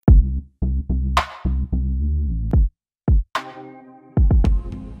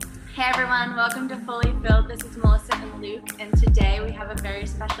Hey everyone, welcome to Fully Filled. This is Melissa and Luke, and today we have a very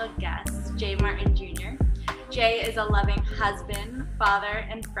special guest, Jay Martin Jr. Jay is a loving husband, father,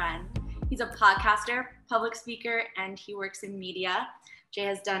 and friend. He's a podcaster, public speaker, and he works in media. Jay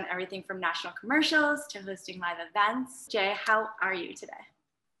has done everything from national commercials to hosting live events. Jay, how are you today?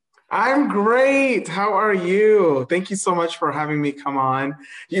 I'm great. How are you? Thank you so much for having me come on.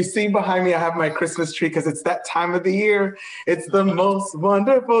 You see behind me, I have my Christmas tree because it's that time of the year. It's the most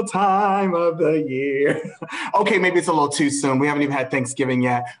wonderful time of the year. Okay, maybe it's a little too soon. We haven't even had Thanksgiving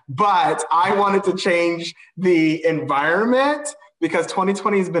yet, but I wanted to change the environment because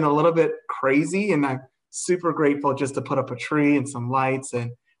 2020 has been a little bit crazy, and I'm super grateful just to put up a tree and some lights,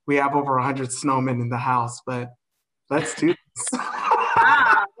 and we have over 100 snowmen in the house, but let's do this.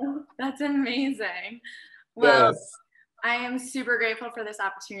 Wow, that's amazing. Well, Yes. I am super grateful for this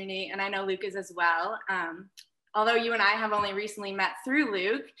opportunity, and I know Luke is as well. Although you and I have only recently met through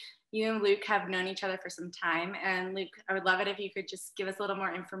Luke, you and Luke have known each other for some time. And Luke, I would love it if you could just give us a little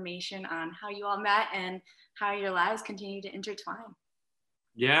more information on how you all met and how your lives continue to intertwine.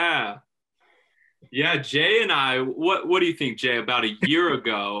 Yeah, Jay and I, what do you think, Jay? About a year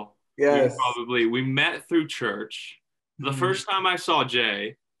ago, Yes. we met through church. The first time I saw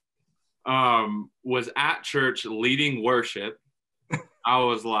Jay was at church leading worship. I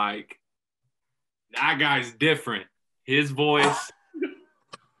was like, that guy's different. His voice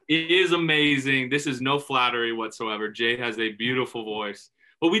is amazing. This is no flattery whatsoever. Jay has a beautiful voice,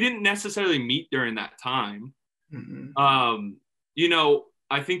 but we didn't necessarily meet during that time.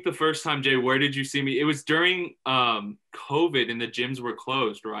 I think the first time, Jay, where did you see me? It was during COVID and the gyms were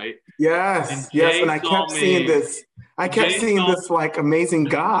closed, right? Yes. And I kept seeing this. I kept seeing this like amazing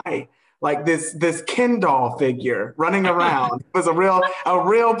guy, like this Ken doll figure running around. It was a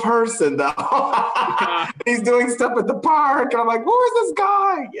real person though. He's doing stuff at the park, and I'm like, who is this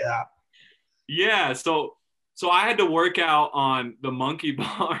guy? Yeah. So I had to work out on the monkey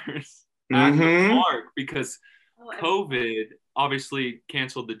bars at the park because COVID obviously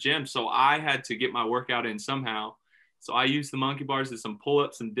canceled the gym. So I had to get my workout in somehow. So I used the monkey bars, did some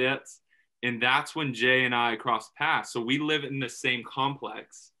pull-ups and dips. And that's when Jay and I crossed paths. So we live in the same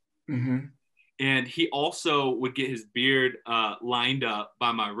complex. And he also would get his beard lined up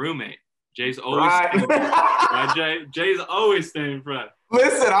by my roommate. Jay's always standing in front. Right, Jay? Jay's always standing in front.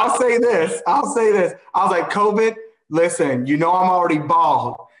 Listen, I'll say this. I was like, COVID, listen, you know I'm already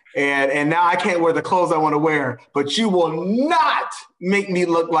bald. And now I can't wear the clothes I want to wear, but you will not make me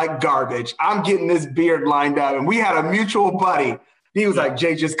look like garbage. I'm getting this beard lined up. And we had a mutual buddy. He was like,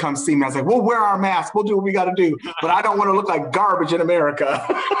 Jay, just come see me. I was like, we'll wear our masks. We'll do what we got to do. But I don't want to look like garbage in America.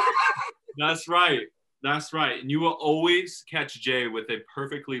 That's right. And you will always catch Jay with a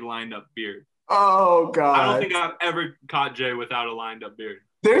perfectly lined up beard. Oh, God. I don't think I've ever caught Jay without a lined up beard.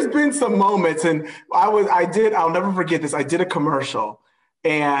 There's been some moments, and I'll never forget this. I did a commercial.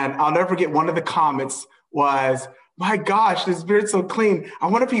 And I'll never forget, one of the comments was, my gosh, this beard's so clean. I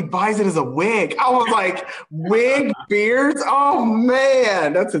wonder if he buys it as a wig. I was like, wig beards? Oh,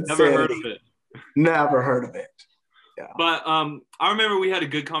 man, that's insanity. Never heard of it. Never heard of it. Yeah. But I remember we had a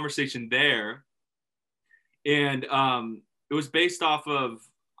good conversation there. And it was based off of,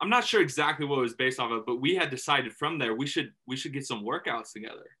 I'm not sure exactly what it was based off of, but we had decided from there we should get some workouts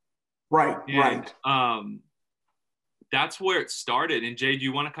together. Right. That's where it started. And Jay, do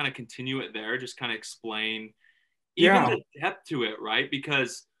you want to kind of continue it there? Just kind of explain even the depth to it, right?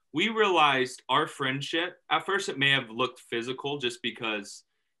 Because we realized our friendship, at first it may have looked physical just because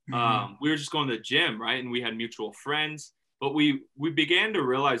we were just going to the gym, right? And we had mutual friends, but we began to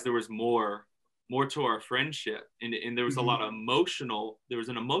realize there was more to our friendship. And there was a lot of there was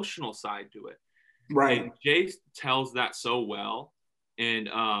an emotional side to it. Right. And Jay tells that so well. And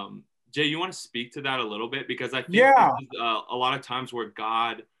Jay, you want to speak to that a little bit? Because I think this is, a lot of times where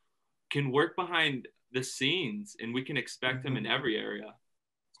God can work behind the scenes and we can expect him in every area.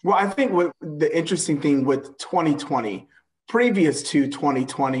 Well, I think what the interesting thing with 2020, previous to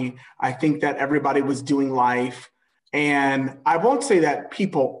 2020, I think that everybody was doing life. And I won't say that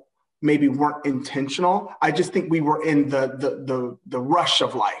people maybe weren't intentional. I just think we were in the rush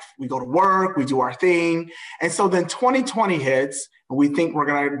of life. We go to work, we do our thing. And so then 2020 hits and we think we're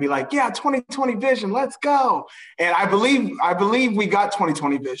going to be like, 2020 vision, let's go. And I believe we got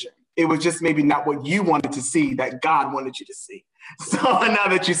 2020 vision. It was just maybe not what you wanted to see that God wanted you to see. So now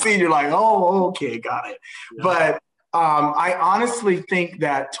that you see, you're like, oh, okay, got it. Yeah. But I honestly think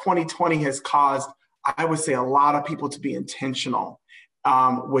that 2020 has caused, I would say, a lot of people to be intentional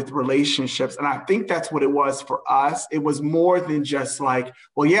with relationships. And I think that's what it was for us. It was more than just like,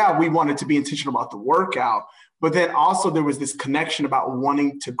 we wanted to be intentional about the workout. But then also there was this connection about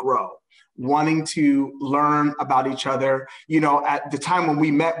wanting to grow, wanting to learn about each other. At the time when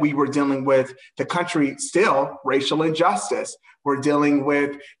we met, we were dealing with the country still racial injustice. We're dealing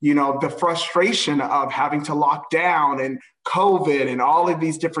with, the frustration of having to lock down and COVID and all of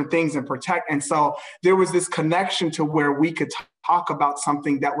these different things and protect. And so there was this connection to where we could talk about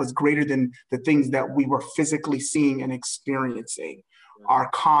something that was greater than the things that we were physically seeing and experiencing. Our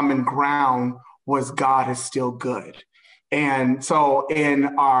common ground was God is still good. And so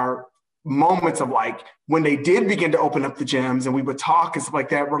in our moments of like, when they did begin to open up the gyms and we would talk and stuff like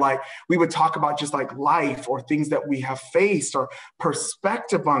that, we would talk about just like life or things that we have faced or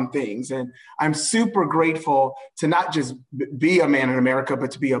perspective on things. And I'm super grateful to not just be a man in America,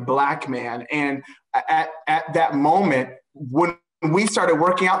 but to be a Black man. And at that moment, when we started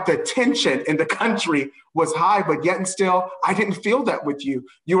working out, the tension in the country was high, but yet and still, I didn't feel that with you.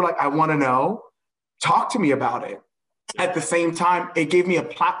 You were like, I want to know, talk to me about it. At the same time, it gave me a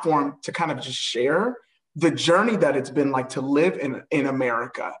platform to kind of just share the journey that it's been like to live in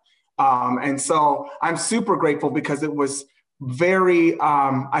America. And so I'm super grateful because it was very,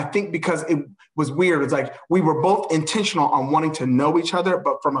 I think because it was weird. It's like we were both intentional on wanting to know each other,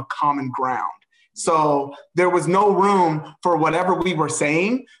 but from a common ground. So there was no room for whatever we were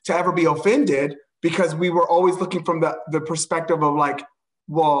saying to ever be offended because we were always looking from the perspective of like,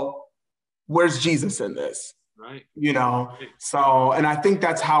 well, where's Jesus in this? Right. So, and I think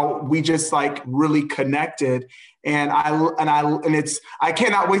that's how we just like really connected. And I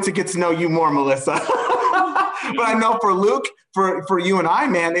cannot wait to get to know you more, Melissa. But I know for Luke, for you and I,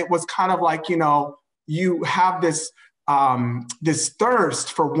 man, it was kind of like, you have this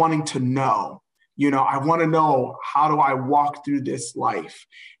thirst for wanting to know. I want to know, how do I walk through this life?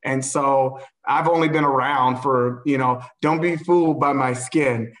 And so I've only been around for, don't be fooled by my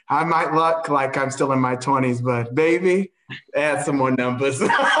skin. I might look like I'm still in my 20s, but baby, add some more numbers.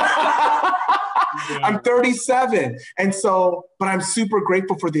 I'm 37. And so, but I'm super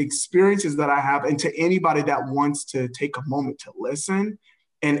grateful for the experiences that I have. And to anybody that wants to take a moment to listen.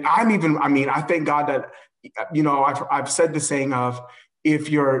 And I thank God that, I've said the saying of,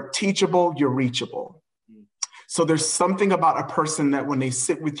 if you're teachable, you're reachable. So there's something about a person that when they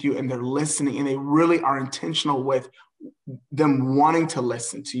sit with you and they're listening and they really are intentional with them wanting to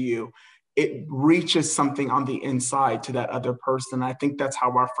listen to you, it reaches something on the inside to that other person. I think that's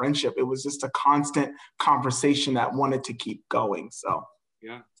how our friendship, it was just a constant conversation that wanted to keep going. So,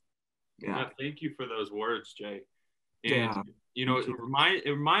 yeah. Thank you for those words, Jay. And, it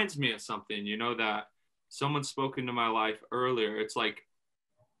reminds me of something, that someone spoke into my life earlier. It's like,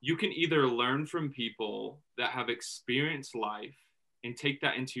 you can either learn from people that have experienced life and take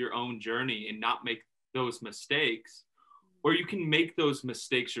that into your own journey and not make those mistakes, or you can make those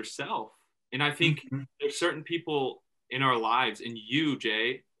mistakes yourself. And I think there's certain people in our lives, and you,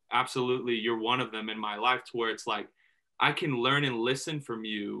 Jay, absolutely, you're one of them in my life, to where it's like, I can learn and listen from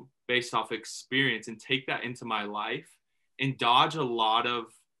you based off experience and take that into my life and dodge a lot of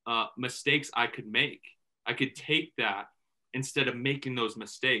mistakes I could make. I could take that instead of making those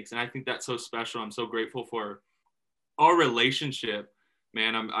mistakes. And I think that's so special. I'm so grateful for our relationship,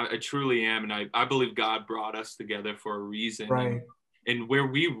 man. I truly am. And I believe God brought us together for a reason. Right. And where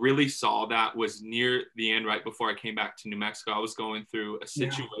we really saw that was near the end, right before I came back to New Mexico. I was going through a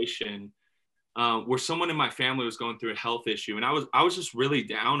situation where someone in my family was going through a health issue. And I was just really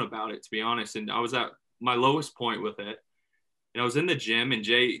down about it, to be honest. And I was at my lowest point with it. And I was in the gym. And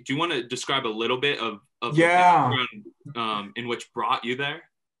Jay, do you want to describe a little bit of the background in which brought you there?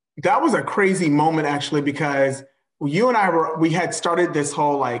 That was a crazy moment, actually, because you and we had started this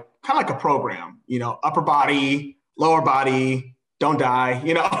whole kind of like a program, upper body, lower body, don't die, So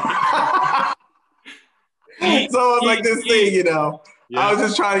it was like this thing, I was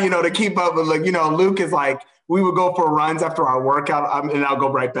just trying, to keep up with Luke is like, we would go for runs after our workout, and I'll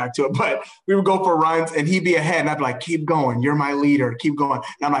go right back to it, but we would go for runs and he'd be ahead and I'd be like, keep going. You're my leader. Keep going.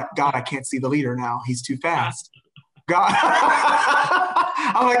 And I'm like, God, I can't see the leader now. He's too fast. God,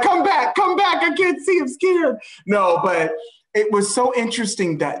 I'm like, come back. I can't see. I'm scared. No, but it was so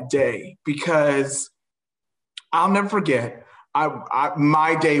interesting that day because I'll never forget.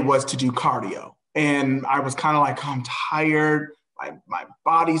 My day was to do cardio and I was kind of like, I'm tired. My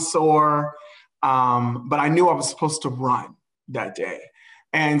body's sore. But I knew I was supposed to run that day.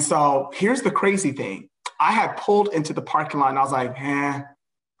 And so here's the crazy thing. I had pulled into the parking lot and I was like, I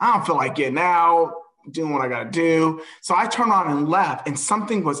don't feel like getting out, doing what I got to do. So I turned around and left and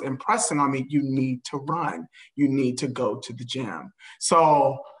something was impressing on me. You need to run. You need to go to the gym.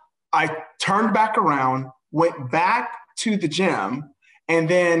 So I turned back around, went back to the gym, and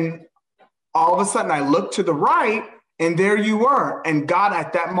then All of a sudden I looked to the right and there you were. And God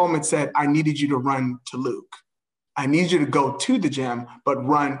at that moment said, I needed you to run to Luke. I need you to go to the gym, but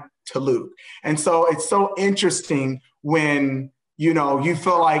run to Luke. And so it's so interesting when, you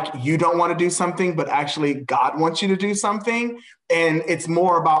feel like you don't want to do something, but actually God wants you to do something. And it's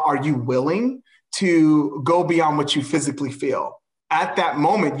more about, are you willing to go beyond what you physically feel? At that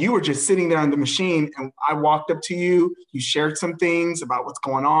moment, you were just sitting there on the machine and I walked up to you. You shared some things about what's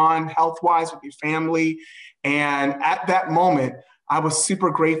going on health-wise with your family. And at that moment, I was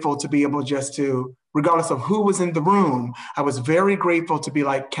super grateful to be able just to, regardless of who was in the room, I was very grateful to be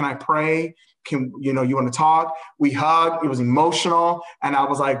like, can I pray? You want to talk? We hugged. It was emotional. And I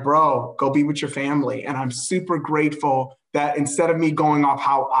was like, bro, go be with your family. And I'm super grateful that instead of me going off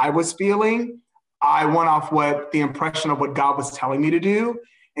how I was feeling, I went off the impression of what God was telling me to do.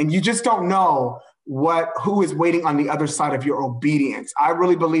 And you just don't know who is waiting on the other side of your obedience. I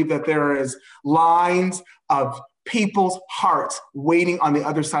really believe that there is lines of people's hearts waiting on the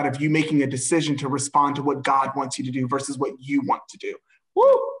other side of you making a decision to respond to what God wants you to do versus what you want to do.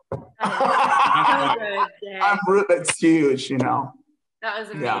 Woo! That's huge, That was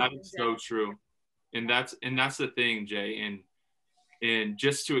amazing. Yeah, that's so true. And that's the thing, Jay. And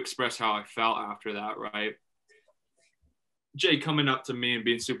just to express how I felt after that, right? Jay coming up to me and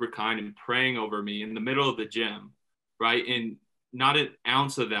being super kind and praying over me in the middle of the gym, right? And not an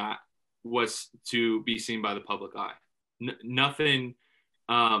ounce of that was to be seen by the public eye. Nothing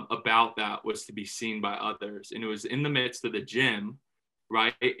about that was to be seen by others. And it was in the midst of the gym,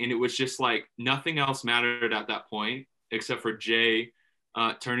 right? And it was just like nothing else mattered at that point except for Jay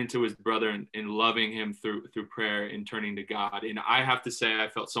turning to his brother and loving him through prayer and turning to God. And I have to say, I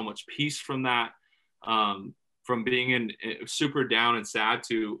felt so much peace from that, from being super down and sad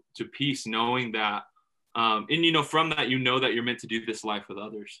to peace, knowing that, and from that, that you're meant to do this life with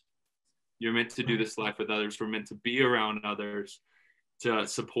others. You're meant to do this life with others. We're meant to be around others, to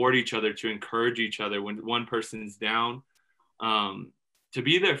support each other, to encourage each other when one person's down, to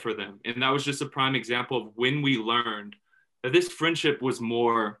be there for them. And that was just a prime example of when we learned that this friendship was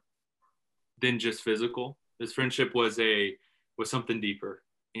more than just physical. This friendship was something deeper.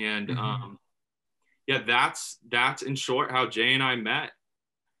 And that's in short how Jay and I met.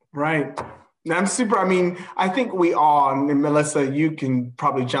 Right. I think we all, and Melissa, you can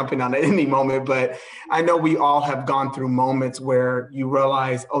probably jump in on it any moment, but I know we all have gone through moments where you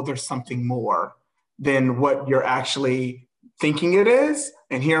realize, oh, there's something more than what you're actually thinking it is.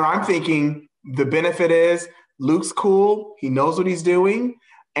 And here I'm thinking the benefit is Luke's cool. He knows what he's doing.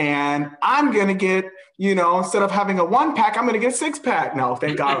 And I'm going to get, instead of having a 1-pack, I'm going to get a 6-pack. No,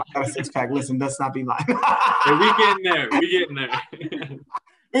 thank God I got a 6-pack. Listen, let's not be lying. We getting there.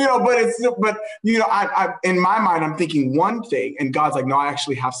 I in my mind, I'm thinking one thing and God's like, no, I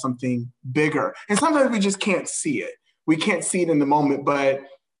actually have something bigger. And sometimes we just can't see it. We can't see it in the moment, but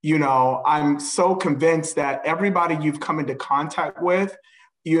I'm so convinced that everybody you've come into contact with,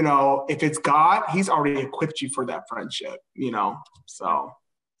 if it's God, he's already equipped you for that friendship, so.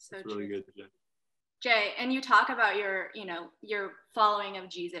 That's really good. Jay, and you talk about your following of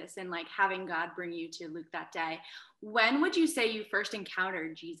Jesus and like having God bring you to Luke that day. When would you say you first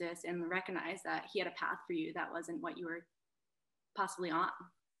encountered Jesus and recognized that he had a path for you that wasn't what you were possibly on?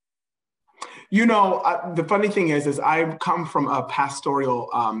 The funny thing is I come from a pastoral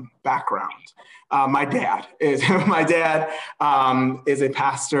background. My dad is a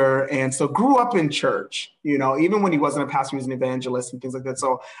pastor, and so grew up in church. Even when he wasn't a pastor, he was an evangelist and things like that.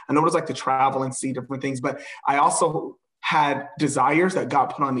 So I know what it's like to travel and see different things. But I also had desires that God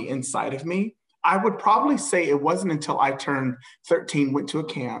put on the inside of me. I would probably say it wasn't until I turned 13, went to a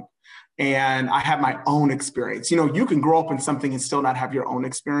camp, and I had my own experience. You can grow up in something and still not have your own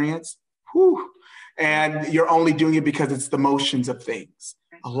experience. Whew. And you're only doing it because it's the motions of things.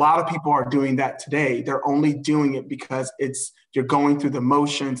 A lot of people are doing that today. They're only doing it because you're going through the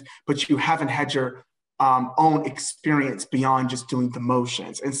motions, but you haven't had your own experience beyond just doing the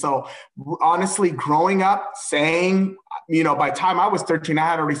motions. And so honestly, growing up, saying, by the time I was 13, I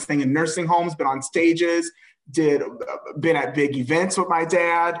had already sang in nursing homes, been on stages, been at big events with my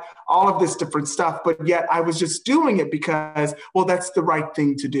dad, all of this different stuff. But yet I was just doing it because, well, that's the right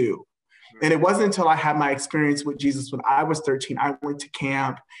thing to do. And it wasn't until I had my experience with Jesus when I was 13, I went to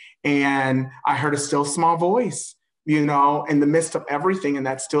camp and I heard a still small voice, in the midst of everything. And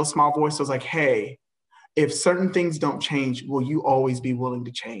that still small voice was like, hey, if certain things don't change, will you always be willing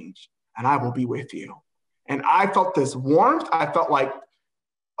to change? And I will be with you. And I felt this warmth. I felt like,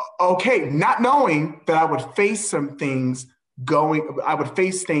 okay, not knowing that I would face some things I would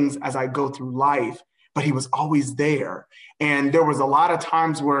face things as I go through life, but he was always there. And there was a lot of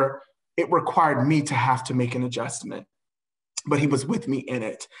times where it required me to have to make an adjustment, but he was with me in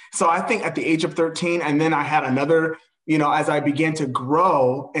it. So I think at the age of 13, and then I had another, as I began to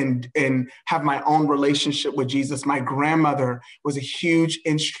grow and have my own relationship with Jesus, my grandmother was a huge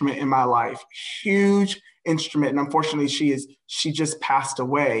instrument in my life, huge instrument. And unfortunately, she just passed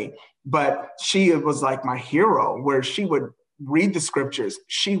away, but she was like my hero, where she would read the scriptures.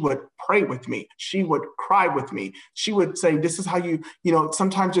 She would pray with me. She would cry with me. She would say, this is how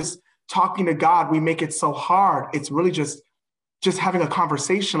sometimes just talking to God, we make it so hard. It's really just having a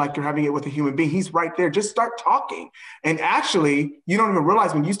conversation like you're having it with a human being. He's right there. Just start talking. And actually, you don't even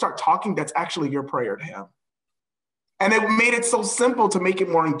realize when you start talking, that's actually your prayer to him. And it made it so simple to make it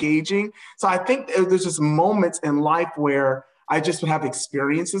more engaging. So I think there's just moments in life where I just would have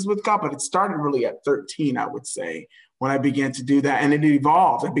experiences with God, but it started really at 13, I would say, when I began to do that. And it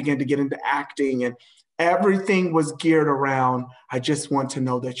evolved. I began to get into acting, and everything was geared around, I just want to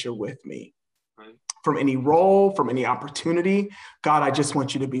know that you're with me. From any role, from any opportunity, God, I just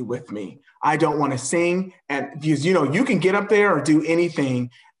want you to be with me. I don't want to sing. And because, you can get up there or do anything,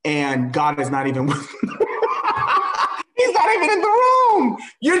 and God is not even with you. He's not even in the room.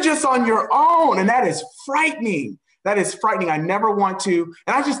 You're just on your own. And that is frightening. That is frightening. I never want to.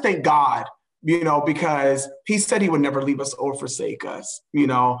 And I just thank God, because he said he would never leave us or forsake us,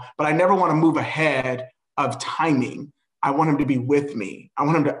 but I never want to move ahead of timing. I want him to be with me. I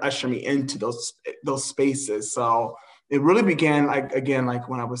want him to usher me into those spaces. So it really began like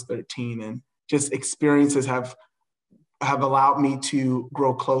when I was 13, and just experiences have allowed me to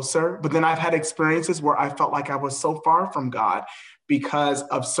grow closer. But then I've had experiences where I felt like I was so far from God because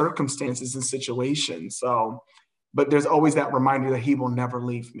of circumstances and situations. So, but there's always that reminder that he will never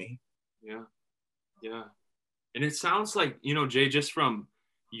leave me. Yeah. Yeah. And it sounds like, Jay, just from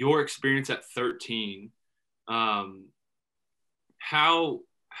your experience at 13, how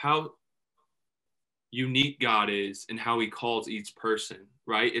unique God is and how he calls each person,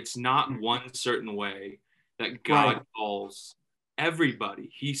 right? It's not one certain way that God calls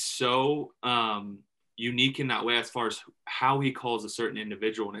everybody. He's so unique in that way as far as how he calls a certain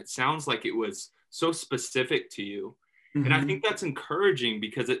individual. And it sounds like it was so specific to you. Mm-hmm. And I think that's encouraging,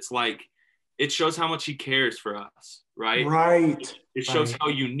 because it's like, it shows how much he cares for us, right? Right. It shows how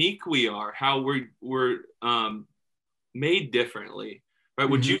unique we are, how we're made differently, right?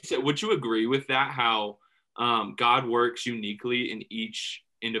 Mm-hmm. Would you agree with that? How God works uniquely in each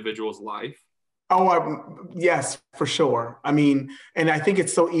individual's life? Oh, yes, for sure. I mean, and I think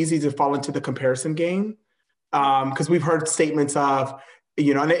it's so easy to fall into the comparison game, because we've heard statements of,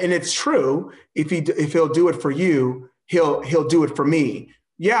 and it's true. If he'll do it for you, he'll do it for me.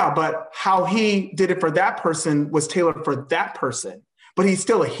 Yeah, but how he did it for that person was tailored for that person. But he's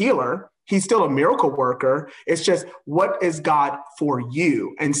still a healer. He's still a miracle worker. It's just, what is God for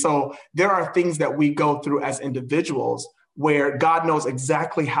you? And so there are things that we go through as individuals where God knows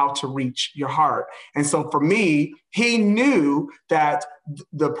exactly how to reach your heart. And so for me, he knew that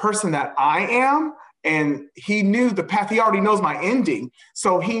the person that I am, and he knew the path. He already knows my ending.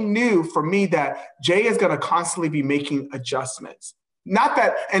 So he knew for me that Jay is going to constantly be making adjustments. Not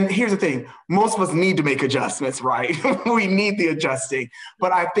that, and here's the thing, most of us need to make adjustments, right? We need the adjusting.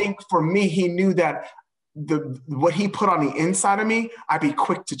 But I think for me, he knew that what he put on the inside of me, I'd be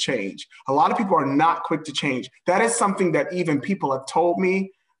quick to change. A lot of people are not quick to change. That is something that even people have told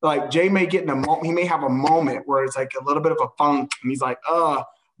me. Like, Jay may get in a moment, he may have a moment where it's like a little bit of a funk, and he's like,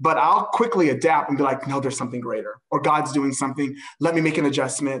 but I'll quickly adapt and be like, no, there's something greater, or God's doing something. Let me make an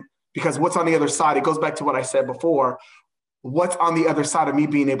adjustment, because what's on the other side, it goes back to what I said before. What's on the other side of me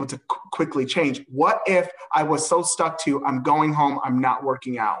being able to quickly change? What if I was so stuck to, I'm going home, I'm not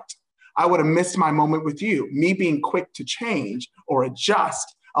working out? I would have missed my moment with you. Me being quick to change or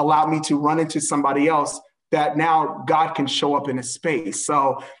adjust allowed me to run into somebody else that now God can show up in a space.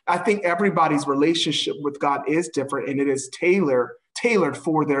 So I think everybody's relationship with God is different, and it is tailored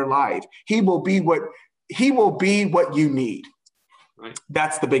for their life. He will be what you need. Right.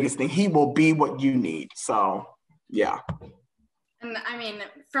 That's the biggest thing. He will be what you need. So yeah. And I mean,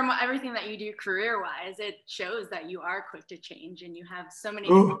 from everything that you do career-wise, it shows that you are quick to change, and you have so many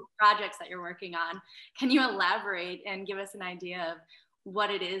projects that you're working on. Can you elaborate and give us an idea of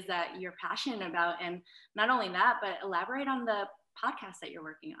what it is that you're passionate about? And not only that, but elaborate on the podcast that you're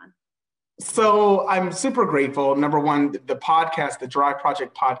working on. So I'm super grateful. Number one, the podcast, the Drive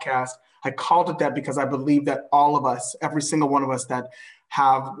Project podcast, I called it that because I believe that all of us, every single one of us that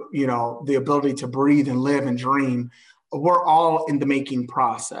have, the ability to breathe and live and dream, we're all in the making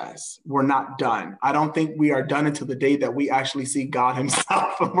process. We're not done. I don't think we are done until the day that we actually see God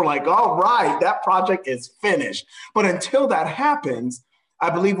himself. And we're like, all right, that project is finished. But until that happens, I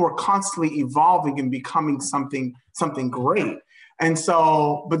believe we're constantly evolving and becoming something great. And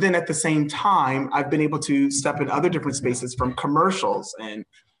so, but then at the same time, I've been able to step in other different spaces, from commercials and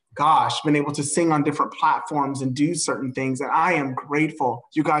been able to sing on different platforms and do certain things. And I am grateful.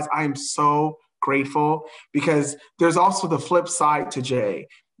 You guys, I am so grateful, because there's also the flip side to Jay.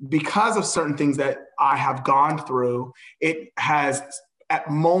 Because of certain things that I have gone through, it has at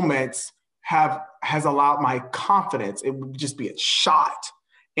moments has allowed my confidence. It would just be a shot.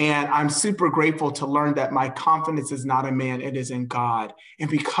 And I'm super grateful to learn that my confidence is not in man, it is in God. And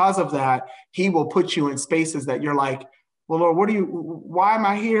because of that, he will put you in spaces that you're like, well, Lord, why am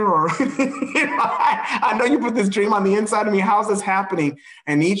I here? Or I know you put this dream on the inside of me. How's this happening?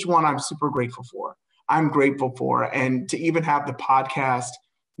 And each one I'm super grateful for. I'm grateful for. And to even have the podcast,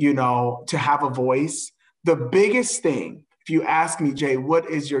 to have a voice. The biggest thing, if you ask me, Jay, what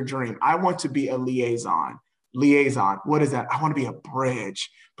is your dream? I want to be a liaison. What is that? I want to be a bridge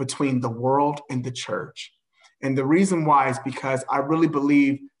between the world and the church. And the reason why is because I really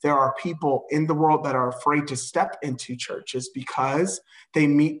believe there are people in the world that are afraid to step into churches because they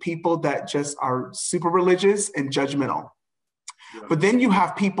meet people that just are super religious and judgmental. Yeah. But then you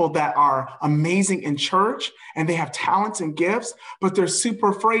have people that are amazing in church and they have talents and gifts, but they're super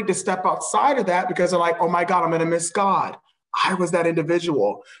afraid to step outside of that because they're like, oh my God, I'm going to miss God. I was that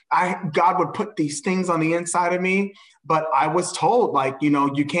individual. God would put these things on the inside of me, but I was told,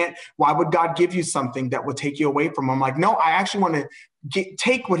 you can't, why would God give you something that would take you away from him? I'm like, no, I actually want to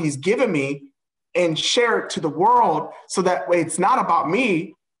take what he's given me and share it to the world, so that way it's not about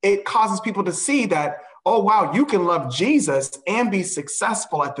me. It causes people to see that, oh, wow, you can love Jesus and be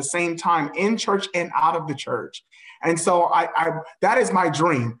successful at the same time in church and out of the church. And so that is my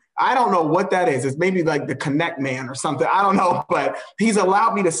dream. I don't know what that is. It's maybe like the Connect Man or something. I don't know, but he's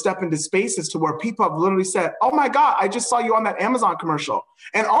allowed me to step into spaces to where people have literally said, oh my God, I just saw you on that Amazon commercial.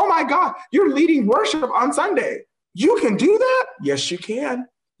 And oh my God, you're leading worship on Sunday. You can do that? Yes, you can.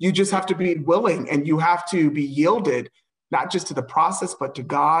 You just have to be willing, and you have to be yielded, not just to the process, but to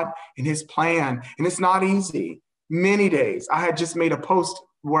God and his plan. And it's not easy. Many days. I had just made a post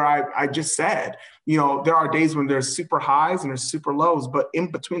where I just said, there are days when there's super highs and there's super lows, but in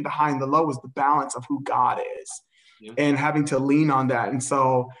between the high and the low is the balance of who God is. Yeah. And having to lean on that. And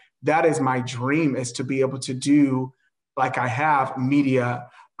so that is my dream, is to be able to do, like I have, media.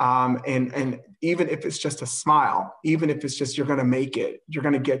 And even if it's just a smile, even if it's just, you're going to make it, you're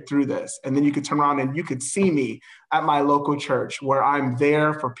going to get through this. And then you could turn around and you could see me at my local church, where I'm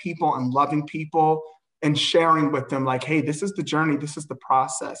there for people and loving people and sharing with them, like, hey, this is the journey, this is the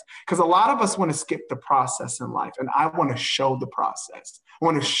process. Because a lot of us want to skip the process in life, and I want to show the process. I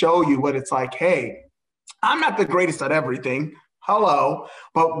want to show you what it's like. Hey, I'm not the greatest at everything, but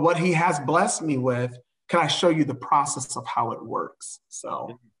what he has blessed me with, can I show you the process of how it works?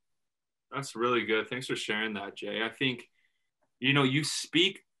 So that's really good. Thanks for sharing that, Jay. I think, you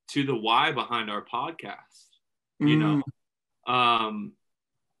speak to the why behind our podcast,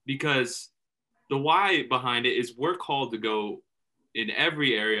 because the why behind it is we're called to go in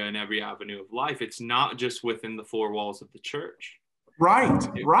every area and every avenue of life. It's not just within the four walls of the church. Right.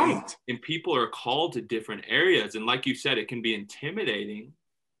 And people are called to different areas. And like you said, it can be intimidating.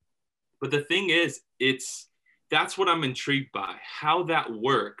 But the thing is, that's what I'm intrigued by, how that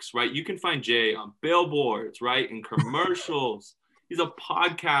works, right? You can find Jay on billboards, right? In commercials. He's a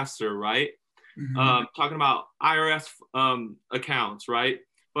podcaster, right? Mm-hmm. Talking about IRS accounts, right?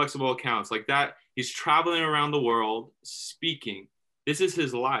 Flexible accounts like that. He's traveling around the world speaking. This is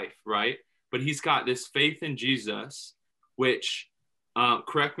his life, right? But he's got this faith in Jesus, which,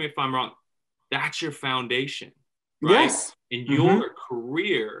 correct me if I'm wrong, that's your foundation, right? Yes. And your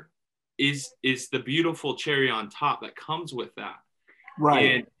career is the beautiful cherry on top that comes with that.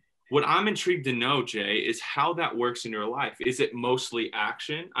 Right. And what I'm intrigued to know, Jay, is how that works in your life. Is it mostly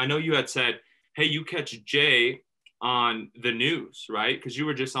action? I know you had said, hey, you catch Jay on the news, right? Because you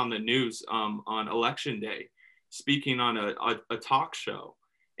were just on the news on election day, speaking on a talk show.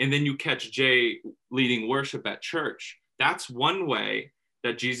 And then you catch Jay leading worship at church. That's one way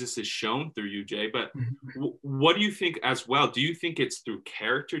that Jesus is shown through you, Jay. But what do you think as well? Do you think it's through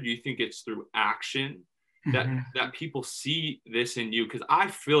character? Do you think it's through action that people see this in you? Because I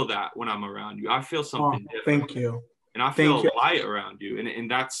feel that when I'm around you. I feel something different. Thank you. And I feel light around you. And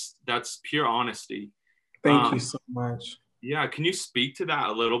that's pure honesty. Thank you so much. Yeah. Can you speak to that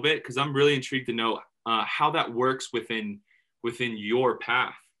a little bit? Because I'm really intrigued to know how that works within your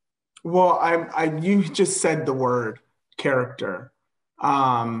path. Well, you just said the word character.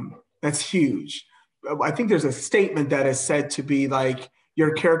 That's huge. I think there's a statement that is said to be like,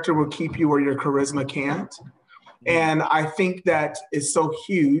 your character will keep you where your charisma can't. And I think that is so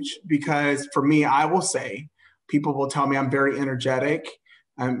huge because for me, I will say, people will tell me I'm very energetic.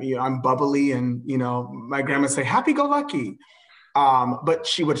 I'm bubbly, and my grandma say happy-go-lucky. But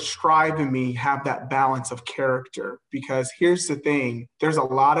she would strive in me have that balance of character, because here's the thing: there's a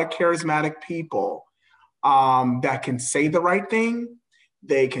lot of charismatic people that can say the right thing,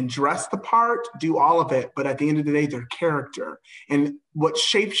 they can dress the part, do all of it, but at the end of the day, their character and what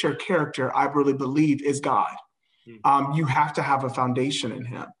shapes your character, I really believe, is God. You have to have a foundation in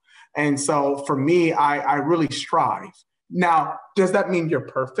Him. And so for me, I really strive. Now, does that mean you're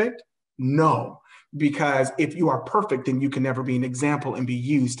perfect? No, because if you are perfect, then you can never be an example and be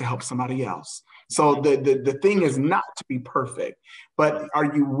used to help somebody else. So the thing is not to be perfect, but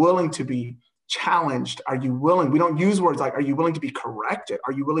are you willing to be challenged? Are you willing? We don't use words like, are you willing to be corrected?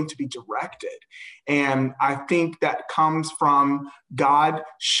 Are you willing to be directed? And I think that comes from God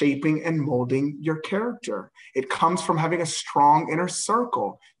shaping and molding your character. It comes from having a strong inner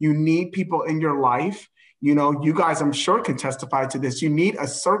circle. You need people in your life. You guys, I'm sure, can testify to this. You need a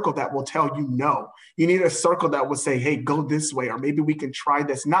circle that will tell you no. You need a circle that will say, hey, go this way, or maybe we can try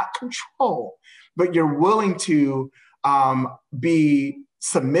this. Not control, but you're willing to be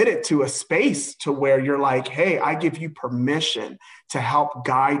submitted to a space to where you're like, hey, I give you permission to help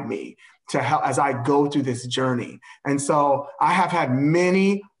guide me, to help as I go through this journey. And so I have had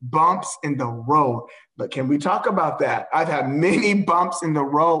many bumps in the road, but can we talk about that? I've had many bumps in the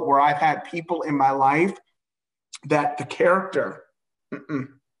road where I've had people in my life that the character, a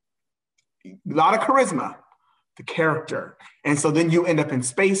lot of charisma, the character. And so then you end up in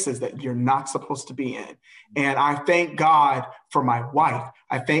spaces that you're not supposed to be in. And I thank God for my wife.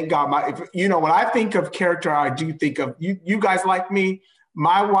 I thank God. When I think of character, I do think of you guys like me.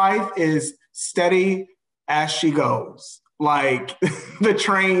 My wife is steady as she goes. Like the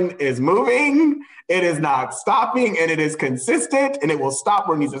train is moving, it is not stopping, and it is consistent, and it will stop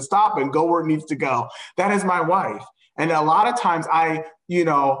where it needs to stop and go where it needs to go. That is my wife. And a lot of times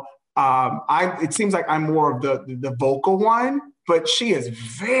it seems like I'm more of the vocal one, but she is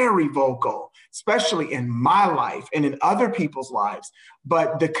very vocal, especially in my life and in other people's lives.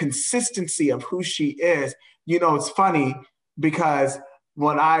 But the consistency of who she is, it's funny because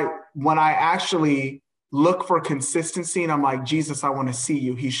when I actually look for consistency and I'm like, Jesus, I want to see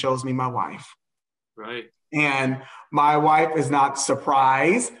you, He shows me my wife. Right. And my wife is not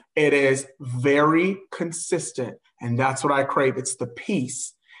surprised. It is very consistent. And that's what I crave. It's the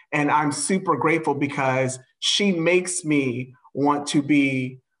peace. And I'm super grateful because she makes me want to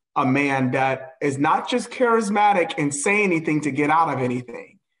be a man that is not just charismatic and say anything to get out of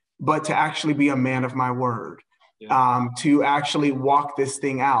anything, but to actually be a man of my word, to actually walk this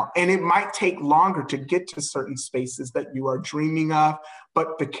thing out. And it might take longer to get to certain spaces that you are dreaming of,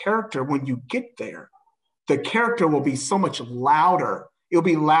 but the character, when you get there, the character will be so much louder. It'll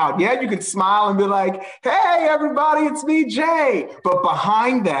be loud. Yeah, you can smile and be like, hey, everybody, it's me, Jay. But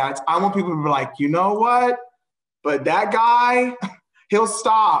behind that, I want people to be like, you know what? But that guy, he'll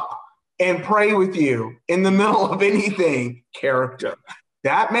stop and pray with you in the middle of anything. Character.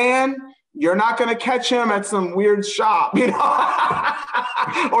 That man, you're not going to catch him at some weird shop,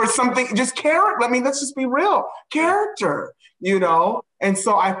 or something. Just character. I mean, let's just be real. Character, And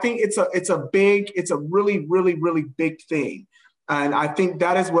so I think it's a really, really, really big thing. And I think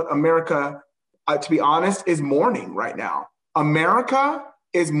that is what America, to be honest, is mourning right now. America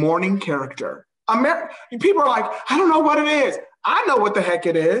is mourning character. People are like, I don't know what it is. I know what the heck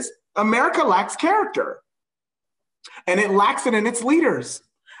it is. America lacks character. And it lacks it in its leaders.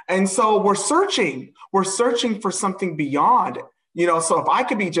 And so we're searching for something beyond, so if I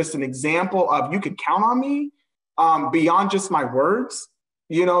could be just an example of, you could count on me beyond just my words,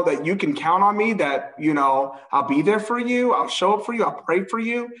 that you can count on me, that, I'll be there for you. I'll show up for you. I'll pray for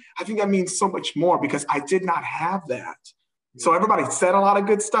you. I think that means so much more because I did not have that. So everybody said a lot of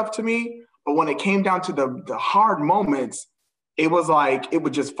good stuff to me, but when it came down to the hard moments, it was like, it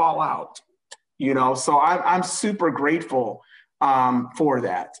would just fall out, So I'm super grateful for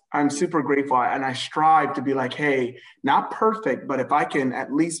that. I'm super grateful. And I strive to be like, hey, not perfect, but if I can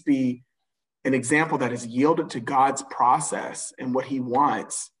at least be an example that is yielded to God's process and what He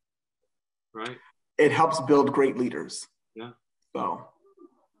wants, right? It helps build great leaders. Yeah. So.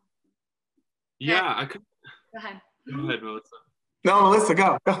 Yeah, I could. Go ahead. Go ahead, Melissa. No, Melissa,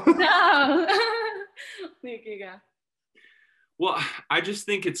 go. No. Luke, you go. Well, I just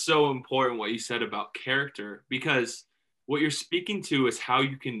think it's so important what you said about character, because what you're speaking to is how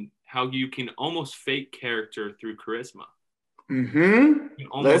you can almost fake character through charisma.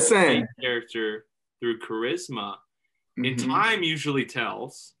 Listen. Character through charisma. And time usually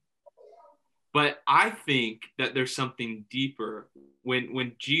tells But I think that there's something deeper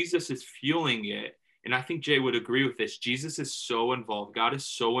when Jesus is fueling it. And I think Jay would agree with this. Jesus is so involved. God is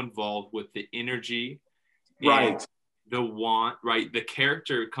so involved with the energy, right? The want, right? The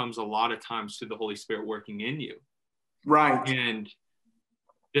character comes a lot of times to the Holy Spirit working in you. Right. And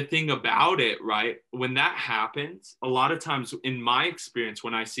the thing about it, right, when that happens, a lot of times in my experience,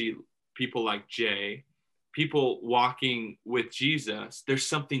 when I see people like Jay, people walking with Jesus, there's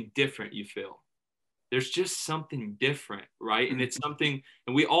something different you feel. There's just something different, right? And it's something,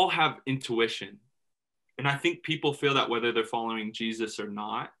 and we all have intuition. And I think people feel that whether they're following Jesus or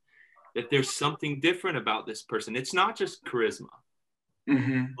not, that there's something different about this person. It's not just charisma.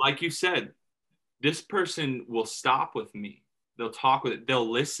 Like you said, this person will stop with me. They'll talk with it. They'll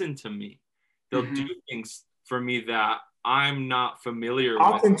listen to me. They'll do things for me that I'm not familiar with.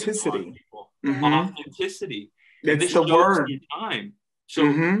 Authenticity. Authenticity. It's the word. Time. So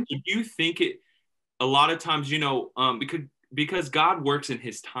do you think it, a lot of times, you know, because God works in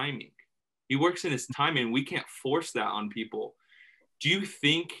his timing. He works in his timing. We can't force that on people. Do you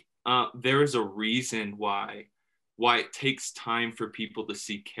think there is a reason why it takes time for people to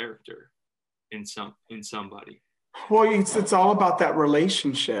see character in somebody? Well, it's all about that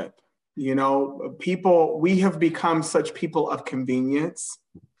relationship. You know, we have become such people of convenience.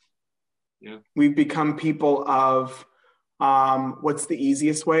 Yeah. We've become people of what's the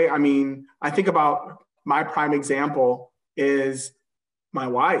easiest way? I mean, I think about my prime example is my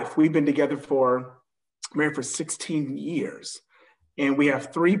wife. We've been married for 16 years, and we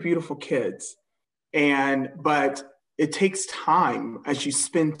have 3 beautiful kids. But it takes time as you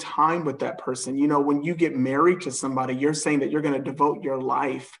spend time with that person. You know, when you get married to somebody, you're saying that you're going to devote your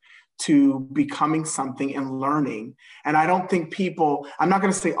life to becoming something and learning. And I don't think I'm not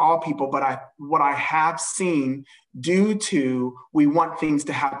going to say all people, but what I have seen due to we want things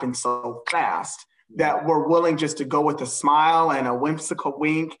to happen so fast that we're willing just to go with a smile and a whimsical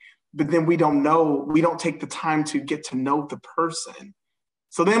wink, but then we don't take the time to get to know the person.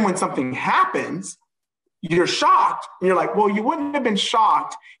 So then when something happens, you're shocked. And you're like, well, you wouldn't have been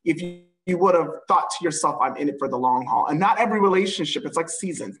shocked if you would have thought to yourself, I'm in it for the long haul. And not every relationship, it's like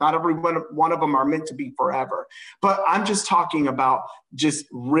seasons. Not every one of them are meant to be forever. But I'm just talking about just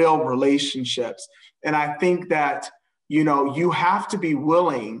real relationships. And I think that, you know, you have to be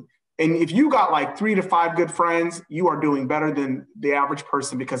willing. And if you got like 3 to 5 good friends, you are doing better than the average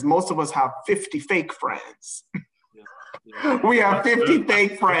person, because most of us have 50 fake friends. We have 50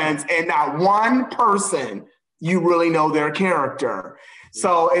 fake friends and not one person you really know their character.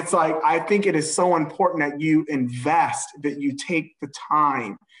 So it's like, I think it is so important that you invest, that you take the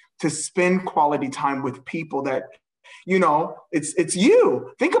time to spend quality time with people that, you know, it's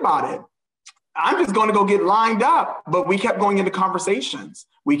you. Think about it. I'm just going to go get lined up, but we kept going into conversations.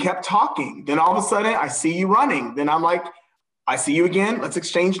 We kept talking. Then all of a sudden I see you running. Then I'm like, I see you again. Let's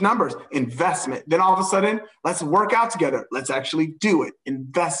exchange numbers. Investment. Then all of a sudden, let's work out together. Let's actually do it.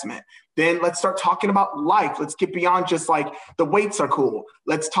 Investment. Then let's start talking about life. Let's get beyond just like the weights are cool.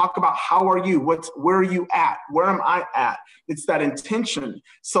 Let's talk about how are you? Where are you at? Where am I at? It's that intention.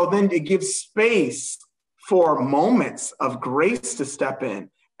 So then it gives space for moments of grace to step in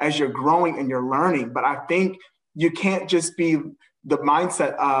as you're growing and you're learning. But I think you can't just be the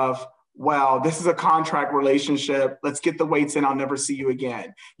mindset of, well, this is a contract relationship. Let's get the weights in. I'll never see you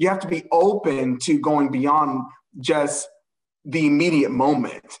again. You have to be open to going beyond just the immediate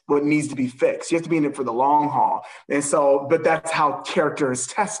moment, what needs to be fixed. You have to be in it for the long haul. And so, but that's how character is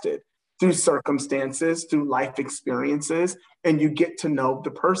tested, through circumstances, through life experiences, and you get to know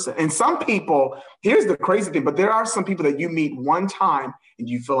the person. And some people, here's the crazy thing, but there are some people that you meet one time and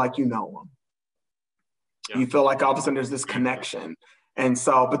you feel like you know them. Yeah. You feel like all of a sudden there's this connection. And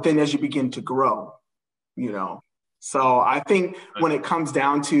so, but then as you begin to grow, you know, so I think when it comes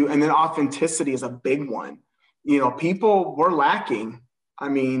down to, and then authenticity is a big one. You know, people were lacking. I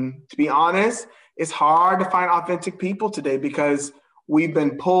mean, to be honest, it's hard to find authentic people today because we've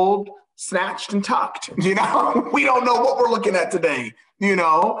been pulled, snatched, and tucked. You know, we don't know what we're looking at today, you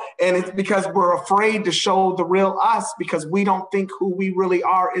know, and it's because we're afraid to show the real us because we don't think who we really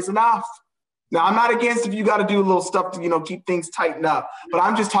are is enough. Now, I'm not against if you got to do a little stuff to, you know, keep things tightened up, but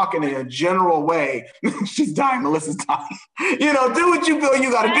I'm just talking in a general way. She's dying, Melissa's dying. You know, do what you feel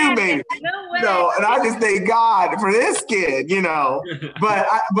you got to do, baby. No way. You know, and I just thank God for this kid, you know, but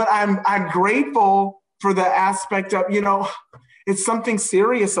I'm grateful for the aspect of, you know, it's something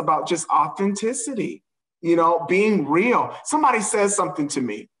serious about just authenticity, you know, being real. Somebody says something to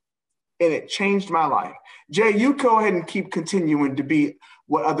me and it changed my life. Jay, you go ahead and keep continuing to be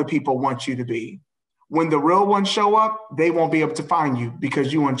what other people want you to be. When the real ones show up, they won't be able to find you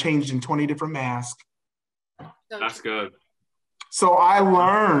because you unchanged in 20 different masks. That's good. So I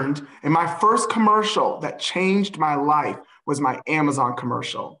learned, and my first commercial that changed my life was my Amazon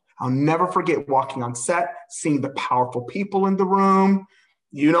commercial. I'll never forget walking on set, seeing the powerful people in the room.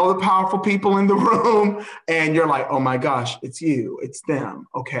 You know the powerful people in the room, and you're like, oh my gosh, it's you, it's them,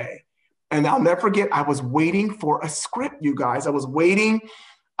 okay. And I'll never forget, I was waiting for a script, you guys. I was waiting.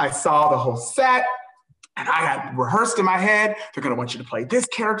 I saw the whole set, and I had rehearsed in my head, they're gonna want you to play this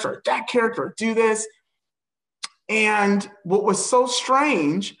character or that character or do this. And what was so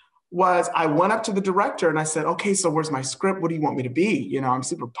strange was I went up to the director and I said, okay, so where's my script? What do you want me to be? You know, I'm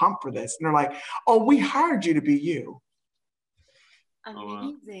super pumped for this. And they're like, oh, we hired you to be you.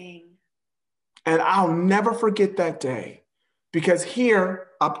 Amazing. And I'll never forget that day because here,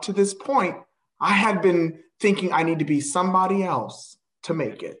 up to this point, I had been thinking I need to be somebody else to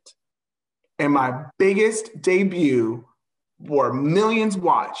make it. And my biggest debut, where millions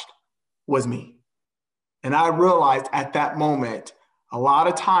watched, was me. And I realized at that moment, a lot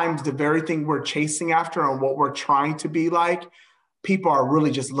of times the very thing we're chasing after and what we're trying to be like, people are really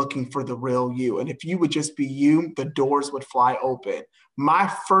just looking for the real you. And if you would just be you, the doors would fly open. My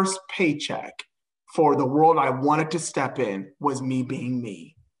first paycheck for the world I wanted to step in was me being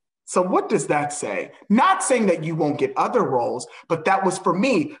me. So what does that say? Not saying that you won't get other roles, but that was for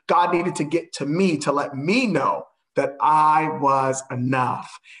me. God needed to get to me to let me know that I was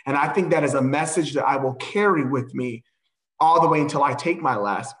enough. And I think that is a message that I will carry with me all the way until I take my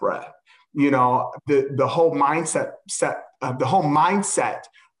last breath. You know, the whole mindset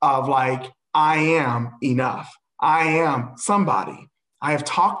of like, I am enough. I am somebody. I have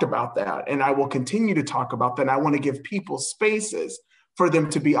talked about that and I will continue to talk about that. And I want to give people spaces for them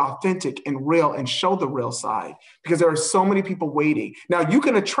to be authentic and real and show the real side because there are so many people waiting. Now you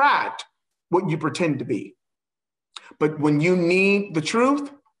can attract what you pretend to be. But when you need the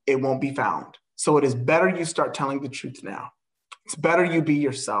truth, it won't be found. So it is better you start telling the truth now. It's better you be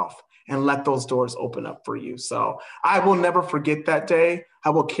yourself and let those doors open up for you. So I will never forget that day. I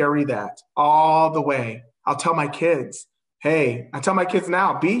will carry that all the way. I'll tell my kids, hey, I tell my kids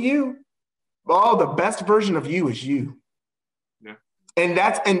now, be you. Oh, the best version of you is you. Yeah.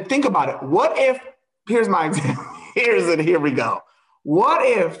 And think about it. What if, here's my example. Here we go. What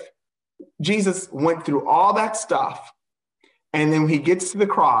if Jesus went through all that stuff and then he gets to the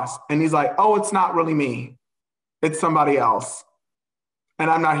cross and he's like, oh, it's not really me. It's somebody else. And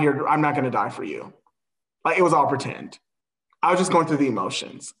I'm not here. I'm not going to die for you. Like it was all pretend. I was just going through the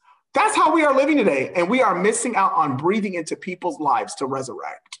emotions. That's how we are living today. And we are missing out on breathing into people's lives to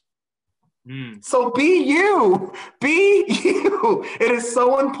resurrect. So be you. Be you. It is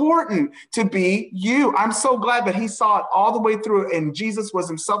so important to be you. I'm so glad that he saw it all the way through and Jesus was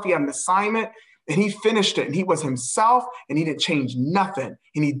himself. He had an assignment and he finished it and he was himself and he didn't change nothing.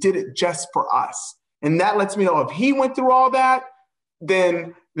 And he did it just for us. And that lets me know if he went through all that,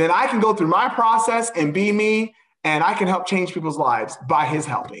 then I can go through my process and be me and I can help change people's lives by his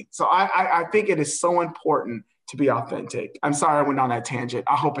helping. So I think it is so important to be authentic. I'm sorry I went on that tangent.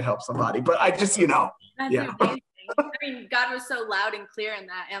 I hope it helps somebody, but I just, That's yeah. amazing. I mean, God was so loud and clear in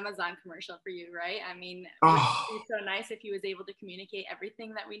that Amazon commercial for you, right? I mean, it would be so nice if he was able to communicate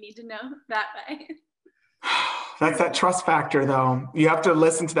everything that we need to know that way. That's that trust factor though. You have to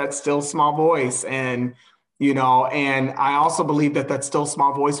listen to that still small voice and I also believe that still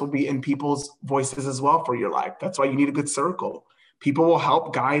small voice will be in people's voices as well for your life. That's why you need a good circle. People will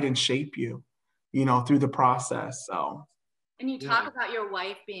help guide and shape you, through the process. So. And you talk about your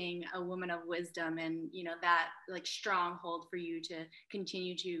wife being a woman of wisdom and, that like stronghold for you to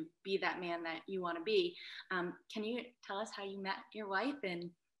continue to be that man that you want to be. Can you tell us how you met your wife and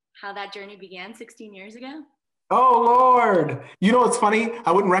how that journey began 16 years ago? Oh, Lord. It's funny.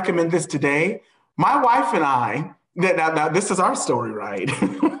 I wouldn't recommend this today. My wife and I, now this is our story, right?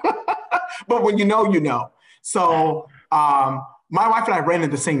 But when you know. So my wife and I ran in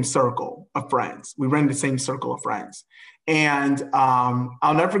the same circle of friends. We ran in the same circle of friends. And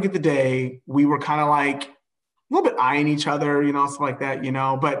I'll never forget the day we were kind of like a little bit eyeing each other, stuff like that,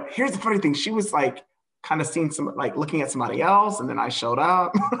 But here's the funny thing. She was like kind of seeing looking at somebody else. And then I showed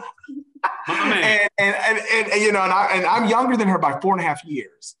up. and I'm younger than her by 4.5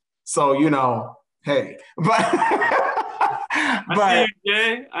 years. So, hey, but I see you,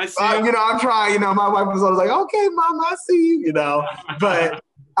 Jay. I see you. I'm trying, my wife was always like, okay, Mom, I see you, but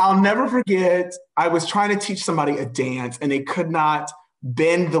I'll never forget, I was trying to teach somebody a dance and they could not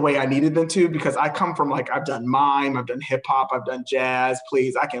bend the way I needed them to, because I come from like, I've done mime, I've done hip hop, I've done jazz,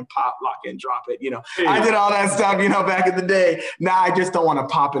 please. I can pop, lock, and drop it. I did all that stuff, back in the day. Now I just don't want to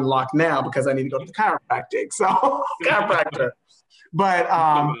pop and lock now because I need to go to the chiropractic. So chiropractor. But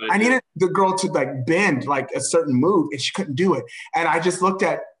I needed the girl to like bend like a certain move, and she couldn't do it. And I just looked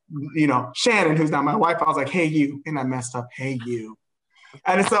at, Shannon, who's now my wife. I was like, hey, you. And I messed up. Hey, you.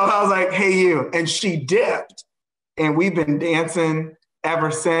 And so I was like, hey, you. And she dipped. And we've been dancing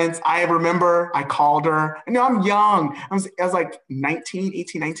ever since. I remember I called her. I'm young. I was like 18,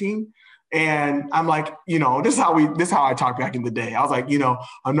 19. And I'm like, this is how I talked back in the day. I was like,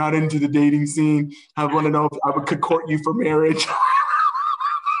 I'm not into the dating scene. I want to know if I could court you for marriage.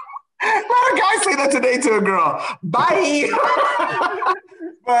 A lot of guys say that today to a girl. Bye.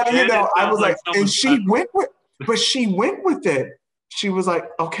 But I was like, and she went with it. She was like,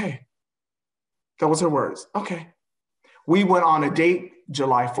 okay. That was her words. Okay. We went on a date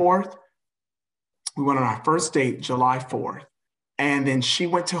July 4th. We went on our first date July 4th. And then she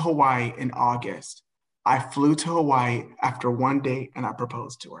went to Hawaii in August. I flew to Hawaii after one date and I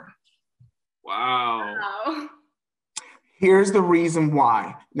proposed to her. Wow. Here's the reason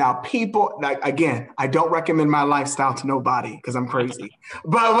why. Now, people, again, I don't recommend my lifestyle to nobody because I'm crazy.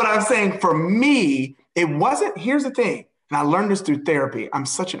 But what I'm saying, for me, it wasn't, here's the thing, and I learned this through therapy. I'm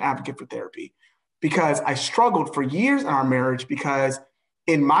such an advocate for therapy because I struggled for years in our marriage because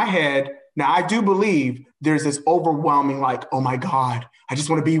in my head, now I do believe there's this overwhelming like, oh my God, I just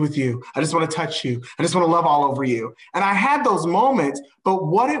want to be with you. I just want to touch you. I just want to love all over you. And I had those moments, but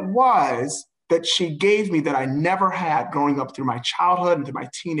what it was that she gave me that I never had growing up through my childhood and through my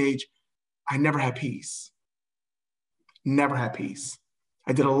teenage, I never had peace. Never had peace.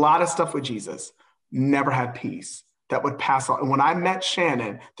 I did a lot of stuff with Jesus, never had peace that would pass on. And when I met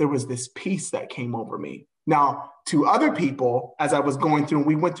Shannon, there was this peace that came over me. Now, to other people, as I was going through,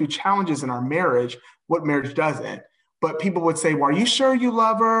 we went through challenges in our marriage, what marriage doesn't. But people would say, well, are you sure you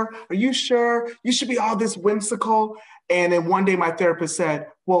love her? Are you sure? You should be all this whimsical. And then one day my therapist said,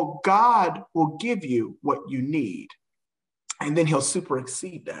 well, God will give you what you need. And then he'll super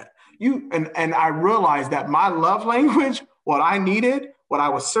exceed that. And I realized that my love language, what I needed, what I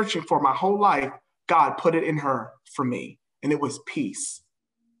was searching for my whole life, God put it in her for me. And it was peace,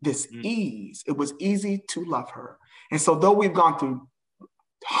 this ease. It was easy to love her. And so though we've gone through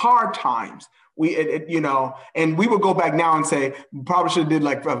hard times, and we would go back now and say, probably should have did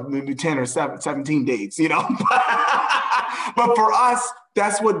like maybe 10 or 17 dates, But for us,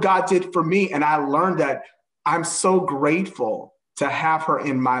 that's what God did for me. And I learned that I'm so grateful to have her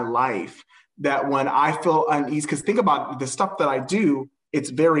in my life that when I feel uneasy, because think about the stuff that I do, it's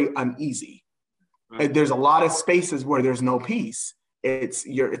very uneasy. Right. There's a lot of spaces where there's no peace. It's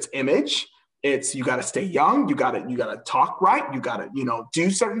image. It's you got to stay young. You got to talk right. You got to, do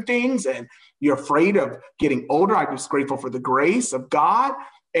certain things. And you're afraid of getting older. I'm just grateful for the grace of God.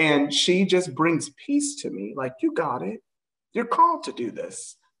 And she just brings peace to me. Like, you got it. You're called to do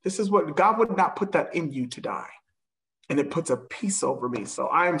this. This is what God would not put that in you to die. And it puts a peace over me. So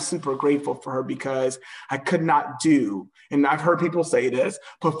I am super grateful for her because I could not do, and I've heard people say this,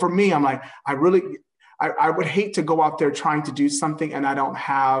 but for me, I'm like, I would hate to go out there trying to do something and I don't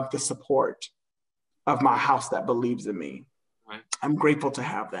have the support of my house that believes in me. Right. I'm grateful to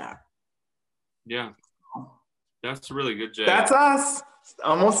have that. Yeah. That's really good, Jay. That's us.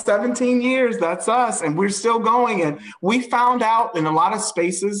 Almost 17 years. That's us. And we're still going. And we found out in a lot of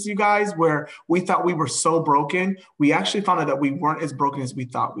spaces, you guys, where we thought we were so broken, we actually found out that we weren't as broken as we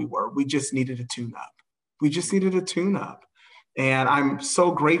thought we were. We just needed a tune up. And I'm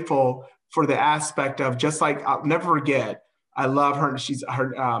so grateful for the aspect of just like, I'll never forget, I love her. She's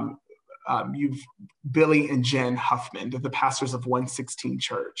Billy and Jen Huffman, they're the pastors of 116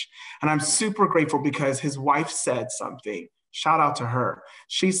 Church. And I'm super grateful because his wife said something. Shout out to her.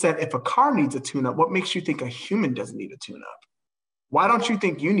 She said, if a car needs a tune-up, what makes you think a human doesn't need a tune-up? Why don't you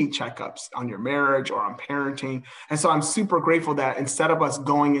think you need checkups on your marriage or on parenting? And so I'm super grateful that instead of us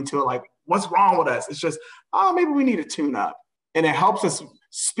going into it like, what's wrong with us? It's just, maybe we need a tune-up. And it helps us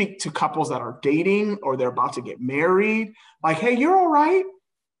speak to couples that are dating or they're about to get married. Like, hey, you're all right.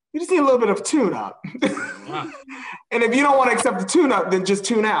 You just need a little bit of tune-up. Yeah. And if you don't want to accept the tune-up, then just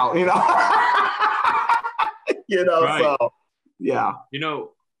tune out, Right. So, yeah.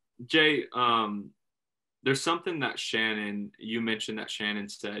 Jay, there's something that you mentioned that Shannon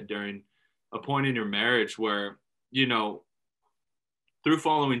said during a point in your marriage where, through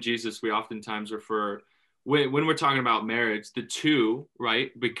following Jesus, we oftentimes refer, when we're talking about marriage, the two,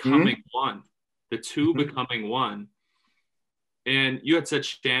 right, becoming one, the two becoming one. And you had said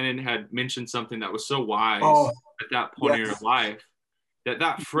Shannon had mentioned something that was so wise at that point in your life.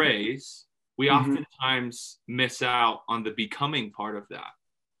 that phrase, we oftentimes miss out on the becoming part of that,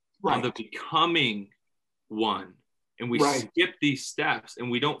 on the becoming one. And we skip these steps and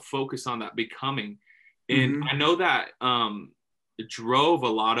we don't focus on that becoming. And I know that it drove a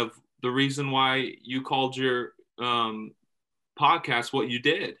lot of the reason why you called your podcast what you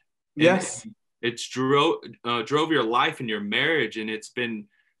did. Yes. And it's drove your life and your marriage, and it's been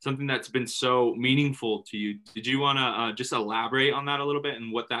something that's been so meaningful to you. Did you want to just elaborate on that a little bit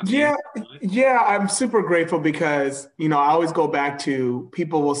and what that means? Yeah, I'm super grateful because, I always go back to,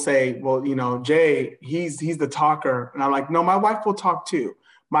 people will say, well, Jay, he's the talker. And I'm like, no, my wife will talk too.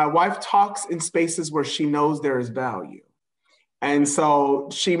 My wife talks in spaces where she knows there is value. And so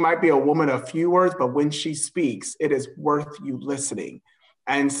she might be a woman of few words, but when she speaks, it is worth you listening.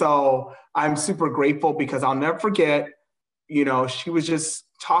 And so I'm super grateful because I'll never forget, she was just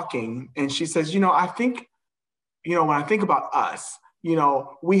talking and she says, I think, when I think about us,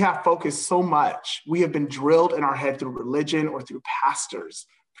 we have focused so much. We have been drilled in our head through religion or through pastors,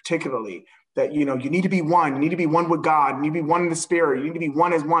 particularly, that, you need to be one. You need to be one with God. You need to be one in the spirit. You need to be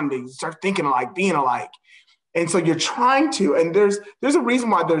one as one. To start thinking alike, being alike. And so you're trying to, and there's a reason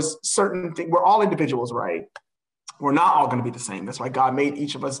why there's certain things. We're all individuals, right? We're not all going to be the same. That's why God made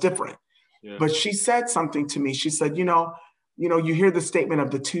each of us different. Yeah. But she said something to me. She said, you hear the statement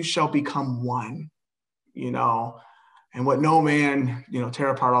of the two shall become one, and what no man, tear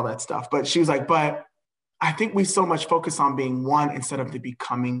apart, all that stuff. But she was like, but I think we so much focus on being one instead of the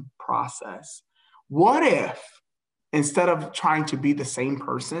becoming process. What if, instead of trying to be the same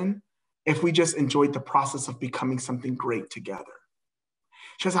person, if we just enjoyed the process of becoming something great together?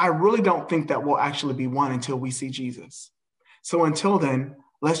 She says, I really don't think that we'll actually be one until we see Jesus. So until then,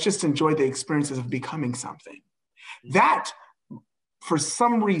 let's just enjoy the experiences of becoming something. That, for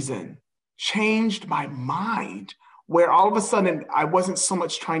some reason, changed my mind, where all of a sudden I wasn't so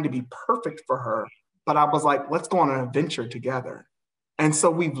much trying to be perfect for her, but I was like, let's go on an adventure together. And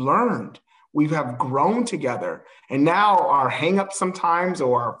so we've learned, we have grown together. And now our hang-ups sometimes,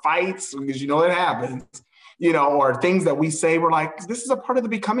 or our fights, because it happens, or things that we say, we're like, this is a part of the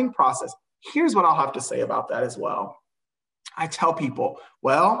becoming process. Here's what I'll have to say about that as well. I tell people,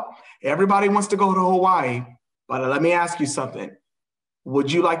 well, everybody wants to go to Hawaii, but let me ask you something.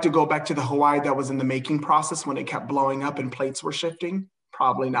 Would you like to go back to the Hawaii that was in the making process when it kept blowing up and plates were shifting?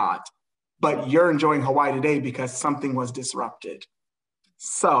 Probably not. But you're enjoying Hawaii today because something was disrupted.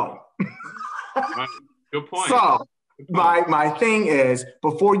 So, good point. So my thing is,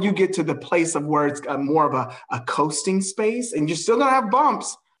 before you get to the place of where it's more of a coasting space, and you're still going to have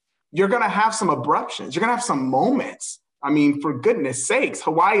bumps, you're going to have some abruptions. You're going to have some moments. I mean, for goodness sakes,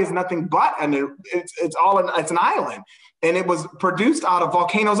 Hawaii is nothing but, and it's an island. And it was produced out of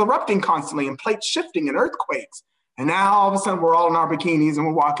volcanoes erupting constantly and plates shifting and earthquakes. And now all of a sudden we're all in our bikinis and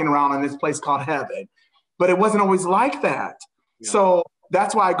we're walking around in this place called heaven. But it wasn't always like that. Yeah. So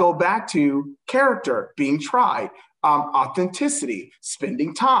that's why I go back to character being tried, authenticity,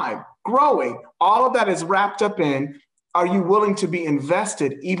 spending time, growing. All of that is wrapped up in, are you willing to be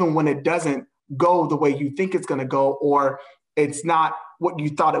invested even when it doesn't go the way you think it's going to go, or it's not what you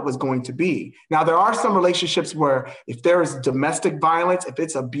thought it was going to be. Now, there are some relationships where if there is domestic violence, if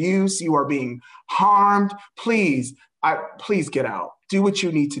it's abuse, you are being harmed, please get out. Do what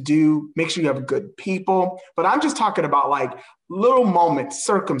you need to do. Make sure you have good people. But I'm just talking about like little moments,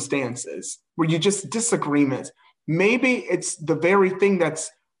 circumstances where you just disagreements. Maybe it's the very thing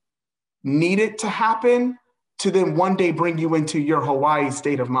that's needed to happen to then one day bring you into your Hawaii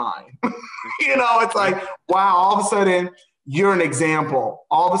state of mind. It's like, wow, all of a sudden, you're an example.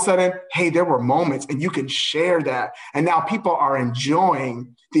 All of a sudden, hey, there were moments and you can share that. And now people are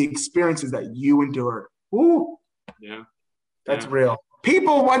enjoying the experiences that you endured. Ooh, yeah, that's real.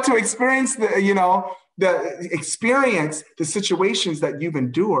 People want to experience the situations that you've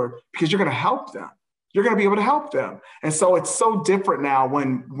endured because you're going to help them. You're going to be able to help them. And so it's so different now.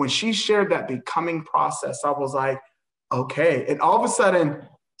 When she shared that becoming process, I was like, okay. And all of a sudden,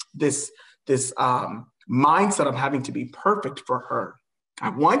 this mindset of having to be perfect for her. I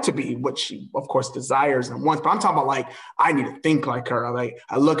want to be what she, of course, desires and wants, but I'm talking about like, I need to think like her. Like,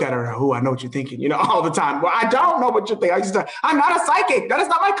 I look at her, I know what you're thinking, all the time. Well, I don't know what you're thinking. I'm not a psychic. That is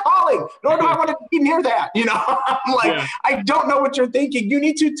not my calling. Nor do I want to be near that. I'm like, yeah. I don't know what you're thinking. You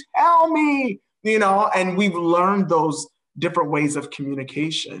need to tell me, and we've learned those different ways of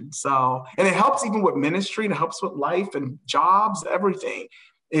communication. So, and it helps even with ministry, and it helps with life and jobs, everything.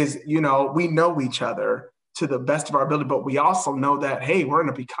 Is, we know each other to the best of our ability, but we also know that, hey, we're in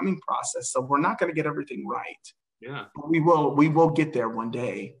a becoming process. So we're not going to get everything right. Yeah. But we will get there one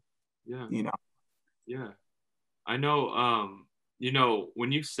day. Yeah. Yeah. I know You know,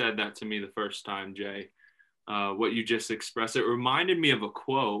 when you said that to me the first time, Jay, what you just expressed, it reminded me of a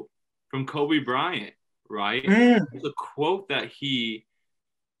quote from Kobe Bryant, right? It's a quote that he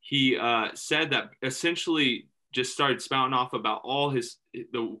said that essentially just started spouting off about all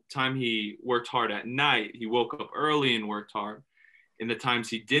the time he worked hard at night. He woke up early and worked hard, and the times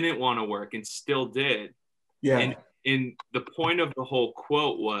he didn't want to work and still did. Yeah. And the point of the whole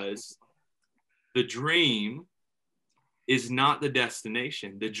quote was, the dream is not the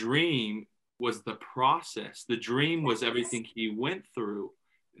destination. The dream was the process. The dream was everything he went through.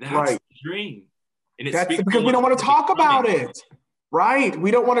 That's the dream. And that's because we don't want to talk about it. Right.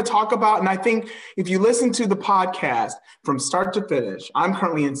 We don't want to talk about, and I think if you listen to the podcast from start to finish, I'm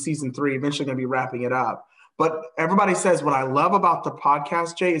currently in season 3, eventually going to be wrapping it up. But everybody says what I love about the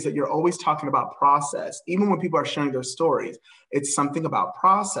podcast, Jay, is that you're always talking about process. Even when people are sharing their stories, it's something about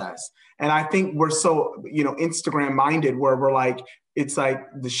process. And I think we're so, Instagram minded where we're like, it's like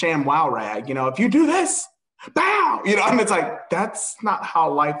the sham wow rag, if you do this, bow, and it's like, that's not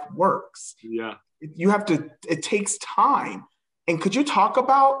how life works. Yeah. It takes time. And could you talk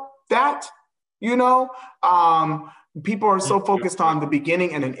about that? People are so focused on the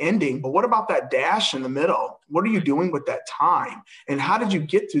beginning and an ending, but what about that dash in the middle? What are you doing with that time? And how did you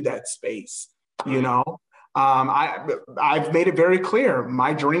get through that space? I've made it very clear.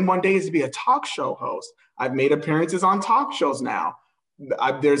 My dream one day is to be a talk show host. I've made appearances on talk shows now.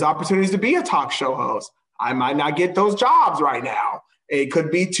 There's opportunities to be a talk show host. I might not get those jobs right now. It could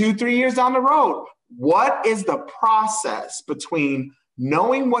be 2-3 years down the road. What is the process between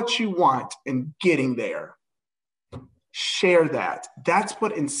knowing what you want and getting there? Share that. That's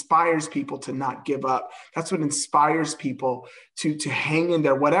what inspires people to not give up. That's what inspires people to hang in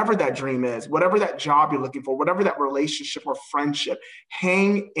there, whatever that dream is, whatever that job you're looking for, whatever that relationship or friendship,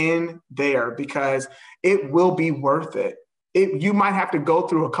 hang in there because it will be worth it. You might have to go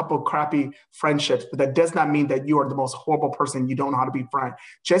through a couple of crappy friendships, but that does not mean that you are the most horrible person. You don't know how to be friend.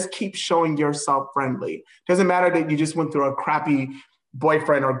 Just keep showing yourself friendly. Doesn't matter that you just went through a crappy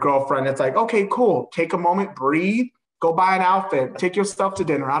boyfriend or girlfriend. It's like, okay, cool. Take a moment, breathe. Go buy an outfit, take yourself to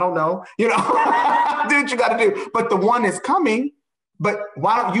dinner. I don't know, do what you got to do. But the one is coming, but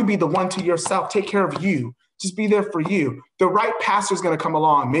why don't you be the one to yourself? Take care of you. Just be there for you. The right pastor is going to come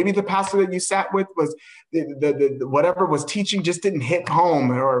along. Maybe the pastor that you sat with was the whatever was teaching just didn't hit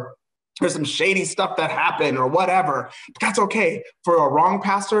home, or there's some shady stuff that happened or whatever. But that's okay. For a wrong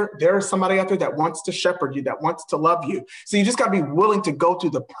pastor, there is somebody out there that wants to shepherd you, that wants to love you. So you just got to be willing to go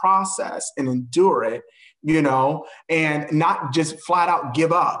through the process and endure it, and not just flat out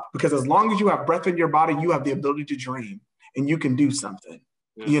give up. Because as long as you have breath in your body, you have the ability to dream and you can do something,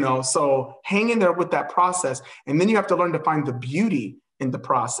 So hang in there with that process. And then you have to learn to find the beauty in the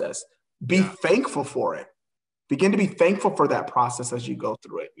process. Be thankful for it. Begin to be thankful for that process as you go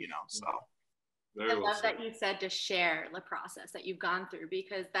through it, so. I love that you said to share the process that you've gone through,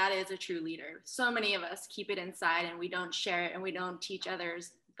 because that is a true leader. So many of us keep it inside and we don't share it and we don't teach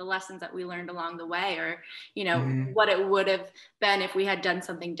others the lessons that we learned along the way, or, what it would have been if we had done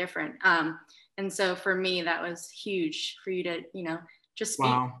something different. And so for me, that was huge for you to, just speak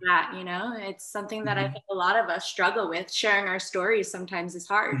that, it's something that I think a lot of us struggle with. Sharing our stories sometimes is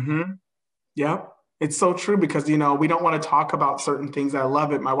hard. Yeah, it's so true because, we don't want to talk about certain things. I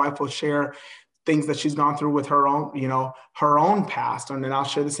love it. My wife will share things that she's gone through with her own, her own past. And then I'll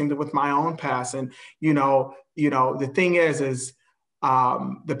share the same thing with my own past. And, the thing is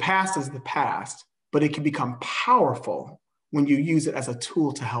the past is the past, but it can become powerful when you use it as a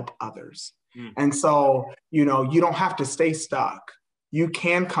tool to help others. And so, you don't have to stay stuck. You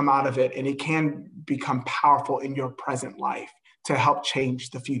can come out of it and it can become powerful in your present life to help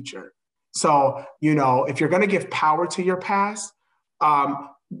change the future. So, if you're going to give power to your past,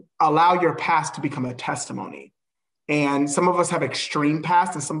 allow your past to become a testimony. And some of us have extreme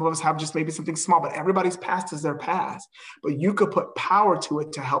past and some of us have just maybe something small, but everybody's past is their past. But you could put power to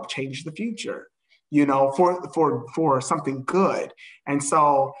it to help change the future, for something good. And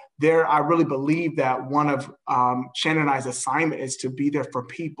so I really believe that one of Shannon and I's assignment is to be there for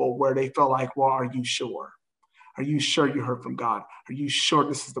people where they feel like, well, are you sure? Are you sure you heard from God? Are you sure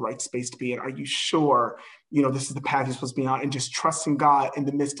this is the right space to be in? Are you sure, this is the path you're supposed to be on? And just trusting God in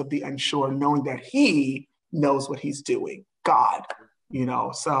the midst of the unsure, knowing that He knows what He's doing. God,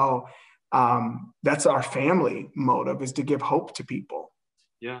 so that's our family motive, is to give hope to people.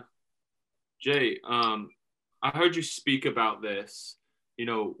 Yeah. Jay, I heard you speak about this,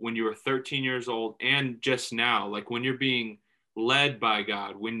 when you were 13 years old and just now, like when you're being led by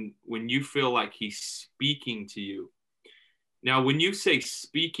God, when you feel like He's speaking to you. Now, when you say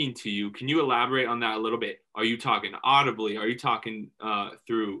speaking to you, can you elaborate on that a little bit? Are you talking audibly? Are you talking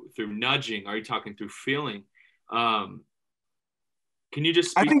through nudging? Are you talking through feeling? Can you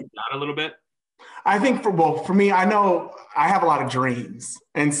just speak to that a little bit? I think for me, I know I have a lot of dreams.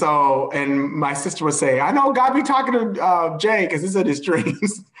 And my sister would say, I know God be talking to Jay because this is his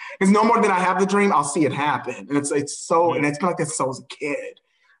dreams. Because no more than I have the dream, I'll see it happen. And it's so, and it's been like this since I was a kid.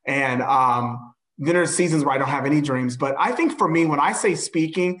 And then there's seasons where I don't have any dreams. But I think for me, when I say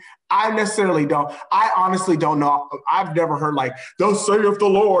speaking, I honestly don't know. I've never heard like, thus saith the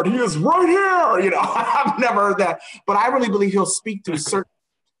Lord, he is right here. I've never heard that. But I really believe he'll speak through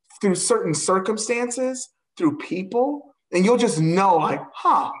certain circumstances, through people, and you'll just know like,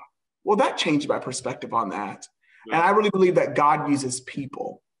 well, that changed my perspective on that. Yeah. And I really believe that God uses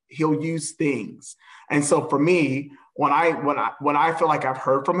people. He'll use things. And so for me, when I feel like I've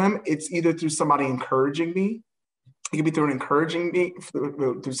heard from him, it's either through somebody encouraging me. It could be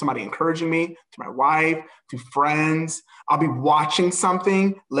through somebody encouraging me, through my wife, through friends. I'll be watching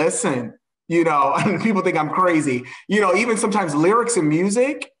something. Listen, and people think I'm crazy. Even sometimes lyrics and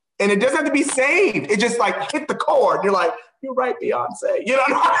music, and it doesn't have to be saved. It just like hit the chord. You're like, you're right, Beyonce.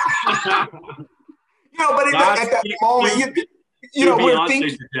 But at that moment, we're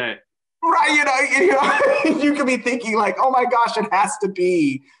thinking, today. Right? You could be thinking like, oh my gosh, it has to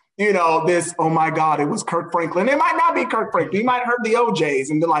be, this. Oh my God, it was Kirk Franklin. It might not be Kirk Franklin. You might have heard the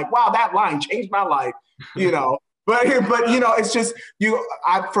OJs and be like, wow, that line changed my life. But it's just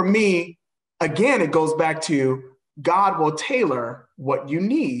for me. Again, it goes back to God will tailor what you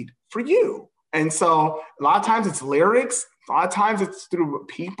need for you. And so a lot of times it's lyrics. A lot of times it's through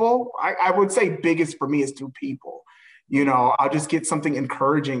people. I would say biggest for me is through people. I'll just get something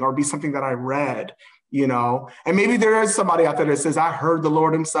encouraging or be something that I read, and maybe there is somebody out there that says, I heard the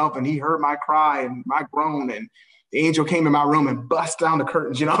Lord himself and he heard my cry and my groan and the angel came in my room and bust down the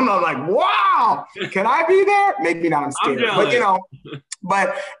curtains, and I'm like, wow, can I be there? Maybe not, I'm scared, but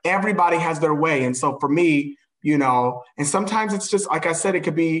but everybody has their way. And so for me, and sometimes it's just, like I said, it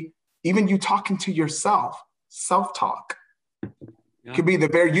could be even you talking to yourself, self-talk. Yeah. It could be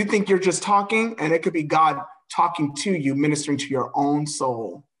you think you're just talking, and it could be God talking to you, ministering to your own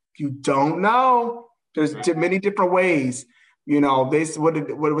soul. You don't know. There's many different ways. What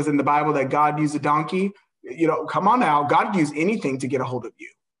was in the Bible that God used a donkey. Come on now. God could use anything to get a hold of you,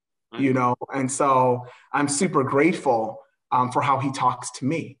 And so I'm super grateful for how he talks to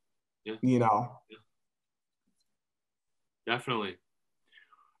me, Yeah. Definitely.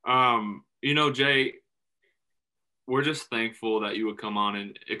 Jay, we're just thankful that you would come on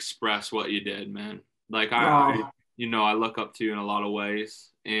and express what you did, man. Like I look up to you in a lot of ways,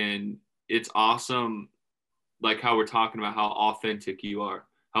 and it's awesome. Like how we're talking about how authentic you are,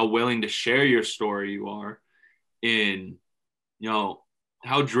 how willing to share your story you are, and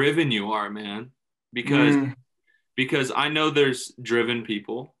how driven you are, man. Because I know there's driven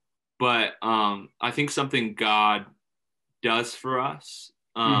people, but I think something God does for us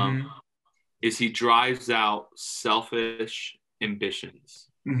is he drives out selfish ambitions.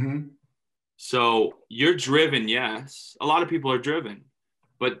 Mm-hmm. So you're driven, yes. A lot of people are driven,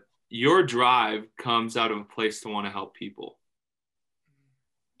 but your drive comes out of a place to want to help people.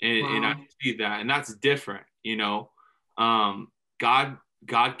 And I see that, and that's different,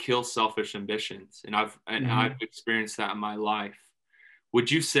 God kills selfish ambitions, and I've experienced that in my life.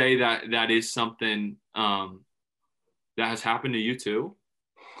 Would you say that is something that has happened to you too?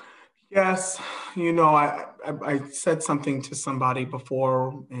 Yes. I said something to somebody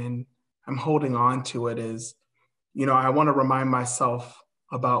before, and I'm holding on to it, is, I want to remind myself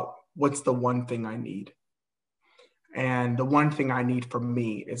about what's the one thing I need. And the one thing I need for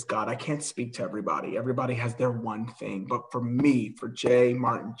me is God. I can't speak to everybody. Everybody has their one thing. But for me, for Jay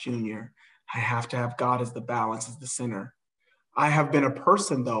Martin Jr., I have to have God as the balance, as the center. I have been a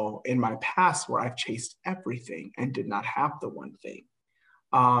person, though, in my past where I've chased everything and did not have the one thing.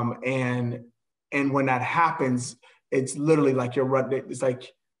 And when that happens, it's literally like you're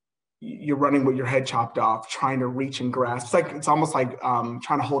running with your head chopped off, trying to reach and grasp. It's almost like trying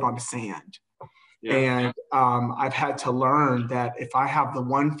to hold on to sand. Yeah. And I've had to learn that if I have the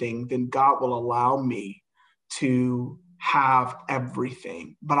one thing, then God will allow me to have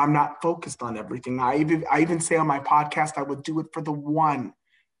everything, but I'm not focused on everything. I even say on my podcast, I would do it for the one.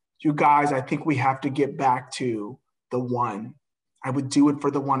 You guys, I think we have to get back to the one. I would do it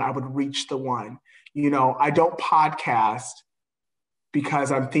for the one. I would reach the one. I don't podcast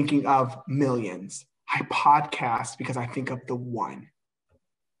because I'm thinking of millions. I podcast because I think of the one.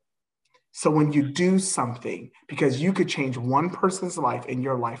 So when you do something, because you could change one person's life and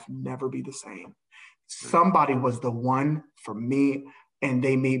your life never be the same. somebody was the one for me, and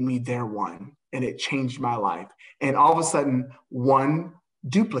they made me their one, and it changed my life. And all of a sudden, one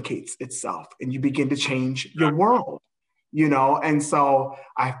duplicates itself, and you begin to change your world, And so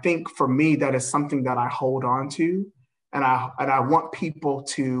I think for me, that is something that I hold on to, and I want people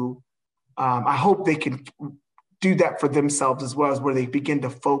to, I hope they can do that for themselves as well, as where they begin to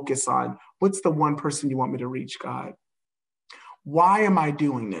focus on, what's the one person you want me to reach, God? Why am I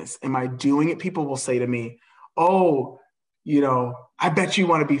doing this? Am I doing it? People will say to me, oh, I bet you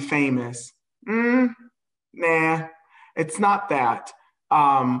want to be famous. Nah, it's not that.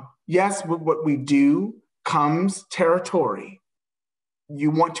 Yes, with what we do comes territory.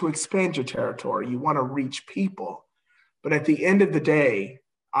 You want to expand your territory. You want to reach people. But at the end of the day,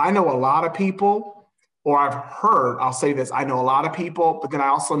 I know a lot of people, or I'll say this, I know a lot of people, but then I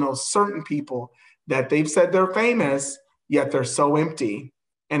also know certain people that they've said they're famous, yet they're so empty.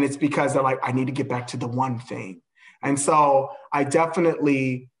 And it's because they're like, I need to get back to the one thing. And so I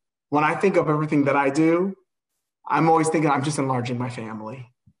definitely, when I think of everything that I do, I'm always thinking I'm just enlarging my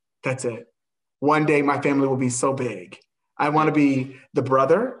family. That's it. One day my family will be so big. I want to be the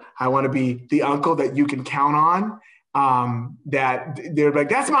brother. I want to be the uncle that you can count on. That they're like,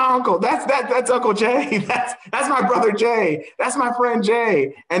 that's my uncle. That's Uncle Jay. That's my brother Jay. That's my friend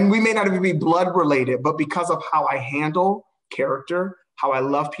Jay. And we may not even be blood related, but because of how I handle character, how I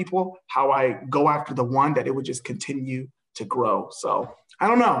love people, how I go after the one, that it would just continue to grow. So I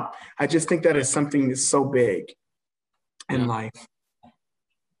don't know. I just think that is something that's so big in life.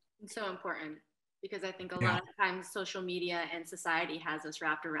 It's so important, because I think a lot of times social media and society has us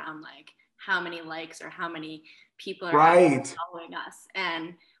wrapped around like how many likes or how many people are following us.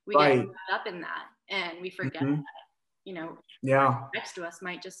 And we get caught up in that, and we forget that, next to us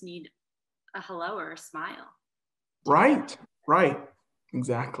might just need a hello or a smile. Right.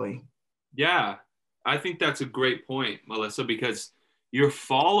 Exactly. Yeah. I think that's a great point, Melissa, because your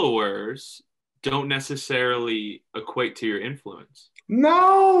followers don't necessarily equate to your influence.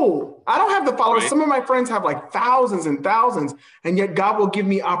 No, I don't have the followers. Right? Some of my friends have like thousands and thousands, and yet God will give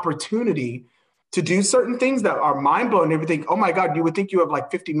me opportunity to do certain things that are mind-blowing. And everything. Oh my God, you would think you have like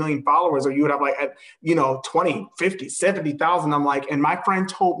 50 million followers, or you would have like, 20, 50, 70,000. I'm like, and my friend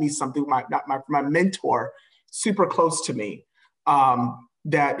told me something, my mentor, super close to me,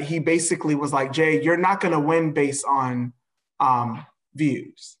 that he basically was like, Jay, you're not going to win based on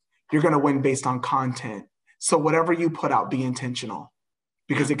views. You're going to win based on content. So whatever you put out, be intentional,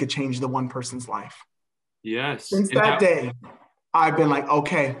 because it could change the one person's life. Yes. Since that day, I've been like,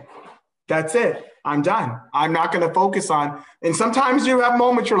 okay, that's it. I'm done. I'm not going to focus on, and sometimes you have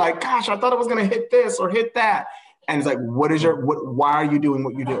moments you're like, gosh, I thought I was going to hit this or hit that. And it's like, why are you doing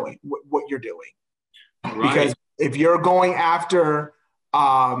what you're doing? What you're doing? Right. Because if you're going after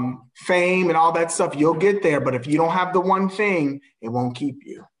fame and all that stuff, you'll get there. But if you don't have the one thing, it won't keep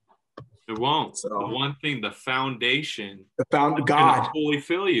you. It won't. So, the one thing, the foundation, God, gonna fully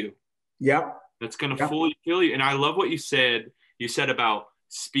fill you. Yep. That's going to fully fill you. And I love what you said. You said about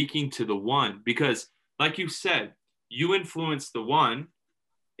speaking to the one, because like you said, you influence the one,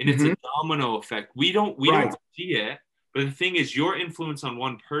 and it's a domino effect. We don't see it, but the thing is, your influence on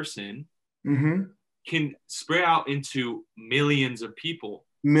one person can spread out into millions of people.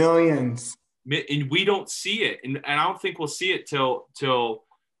 Millions. And we don't see it. And I don't think we'll see it till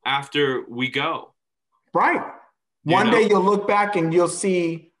after we go. Right. One day you'll look back and you'll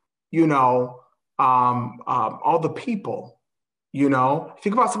see, all the people, think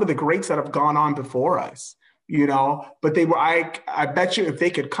about some of the greats that have gone on before us, but they were, I bet you if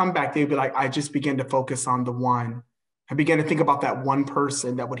they could come back, they'd be like, I just began to focus on the one. I began to think about that one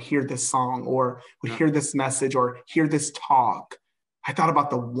person that would hear this song or would hear this message or hear this talk. I thought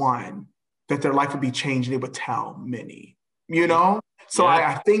about the one that their life would be changed. And they would tell many, So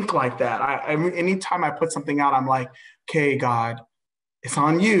I think like that. Anytime I put something out, I'm like, okay, God, it's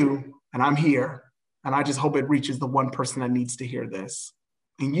on you and I'm here. And I just hope it reaches the one person that needs to hear this.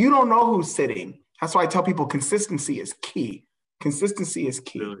 And you don't know who's sitting. That's why I tell people consistency is key. Consistency is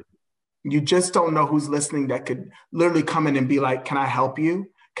key. Really? You just don't know who's listening that could literally come in and be like, can I help you?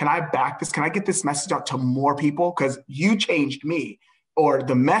 Can I back this? Can I get this message out to more people? Because you changed me, or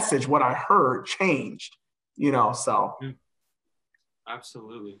the message, what I heard changed, so.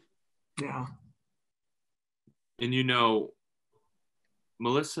 Absolutely. Yeah. And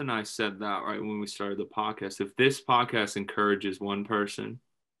Melissa and I said that right when we started the podcast. If this podcast encourages one person,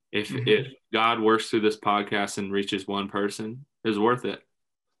 if God works through this podcast and reaches one person, it's worth it.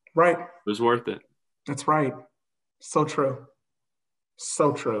 Right. It was worth it. That's right. So true.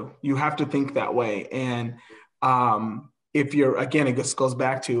 So true. You have to think that way. And if you're, again, it just goes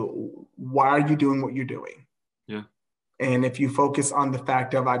back to why are you doing what you're doing? Yeah. And if you focus on the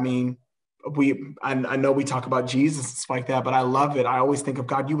fact of, I know we talk about Jesus and stuff like that, but I love it. I always think of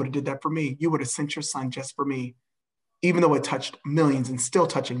God, you would have did that for me. You would have sent your son just for me, even though it touched millions and still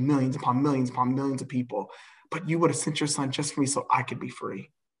touching millions upon millions of people. But you would have sent your son just for me so I could be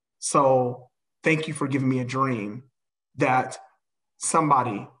free. So thank you for giving me a dream that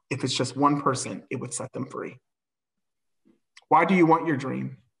somebody, if it's just one person, it would set them free. Why do you want your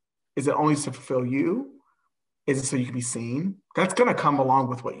dream? Is it only to fulfill you? Is it so you can be seen? That's going to come along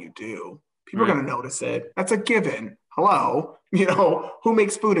with what you do. People are going to notice it. That's a given. Hello, who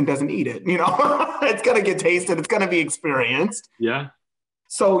makes food and doesn't eat it? It's going to get tasted. It's going to be experienced. Yeah.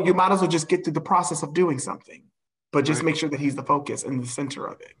 So you might as well just get through the process of doing something, but just make sure that he's the focus and the center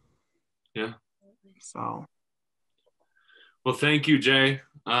of it. Yeah. So. Well, thank you, Jay.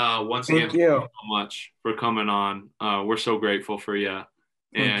 Once again, thank you so much for coming on. We're so grateful for you.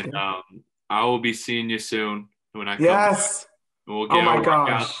 And I will be seeing you soon when I come back. We'll get our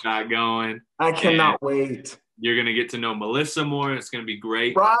workouts back going. I cannot wait. You're going to get to know Melissa more. It's going to be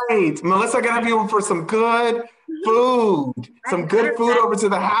great. Right. Melissa, going to have you over for some good food. Some good food over to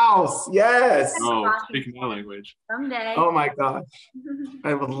the house. Yes. Oh, speaking my language. Someday. Oh, my gosh.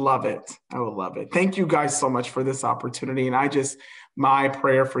 I would love it. I would love it. Thank you guys so much for this opportunity. And my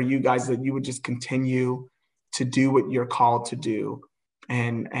prayer for you guys that you would just continue to do what you're called to do.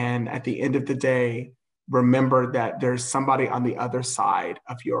 And at the end of the day, remember that there's somebody on the other side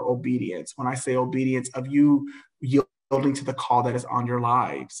of your obedience. When I say obedience, of you yielding to the call that is on your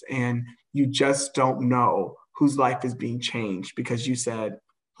lives, and you just don't know whose life is being changed because you said,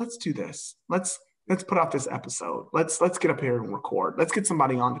 let's do this. Let's put out this episode. Let's get up here and record. Let's get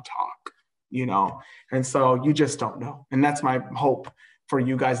somebody on to talk, And so you just don't know. And that's my hope for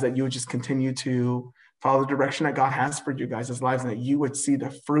you guys, that you would just continue to follow the direction that God has for you guys' lives, and that you would see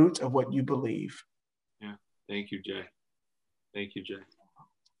the fruit of what you believe. Yeah. Thank you, Jay. Thank you, Jay.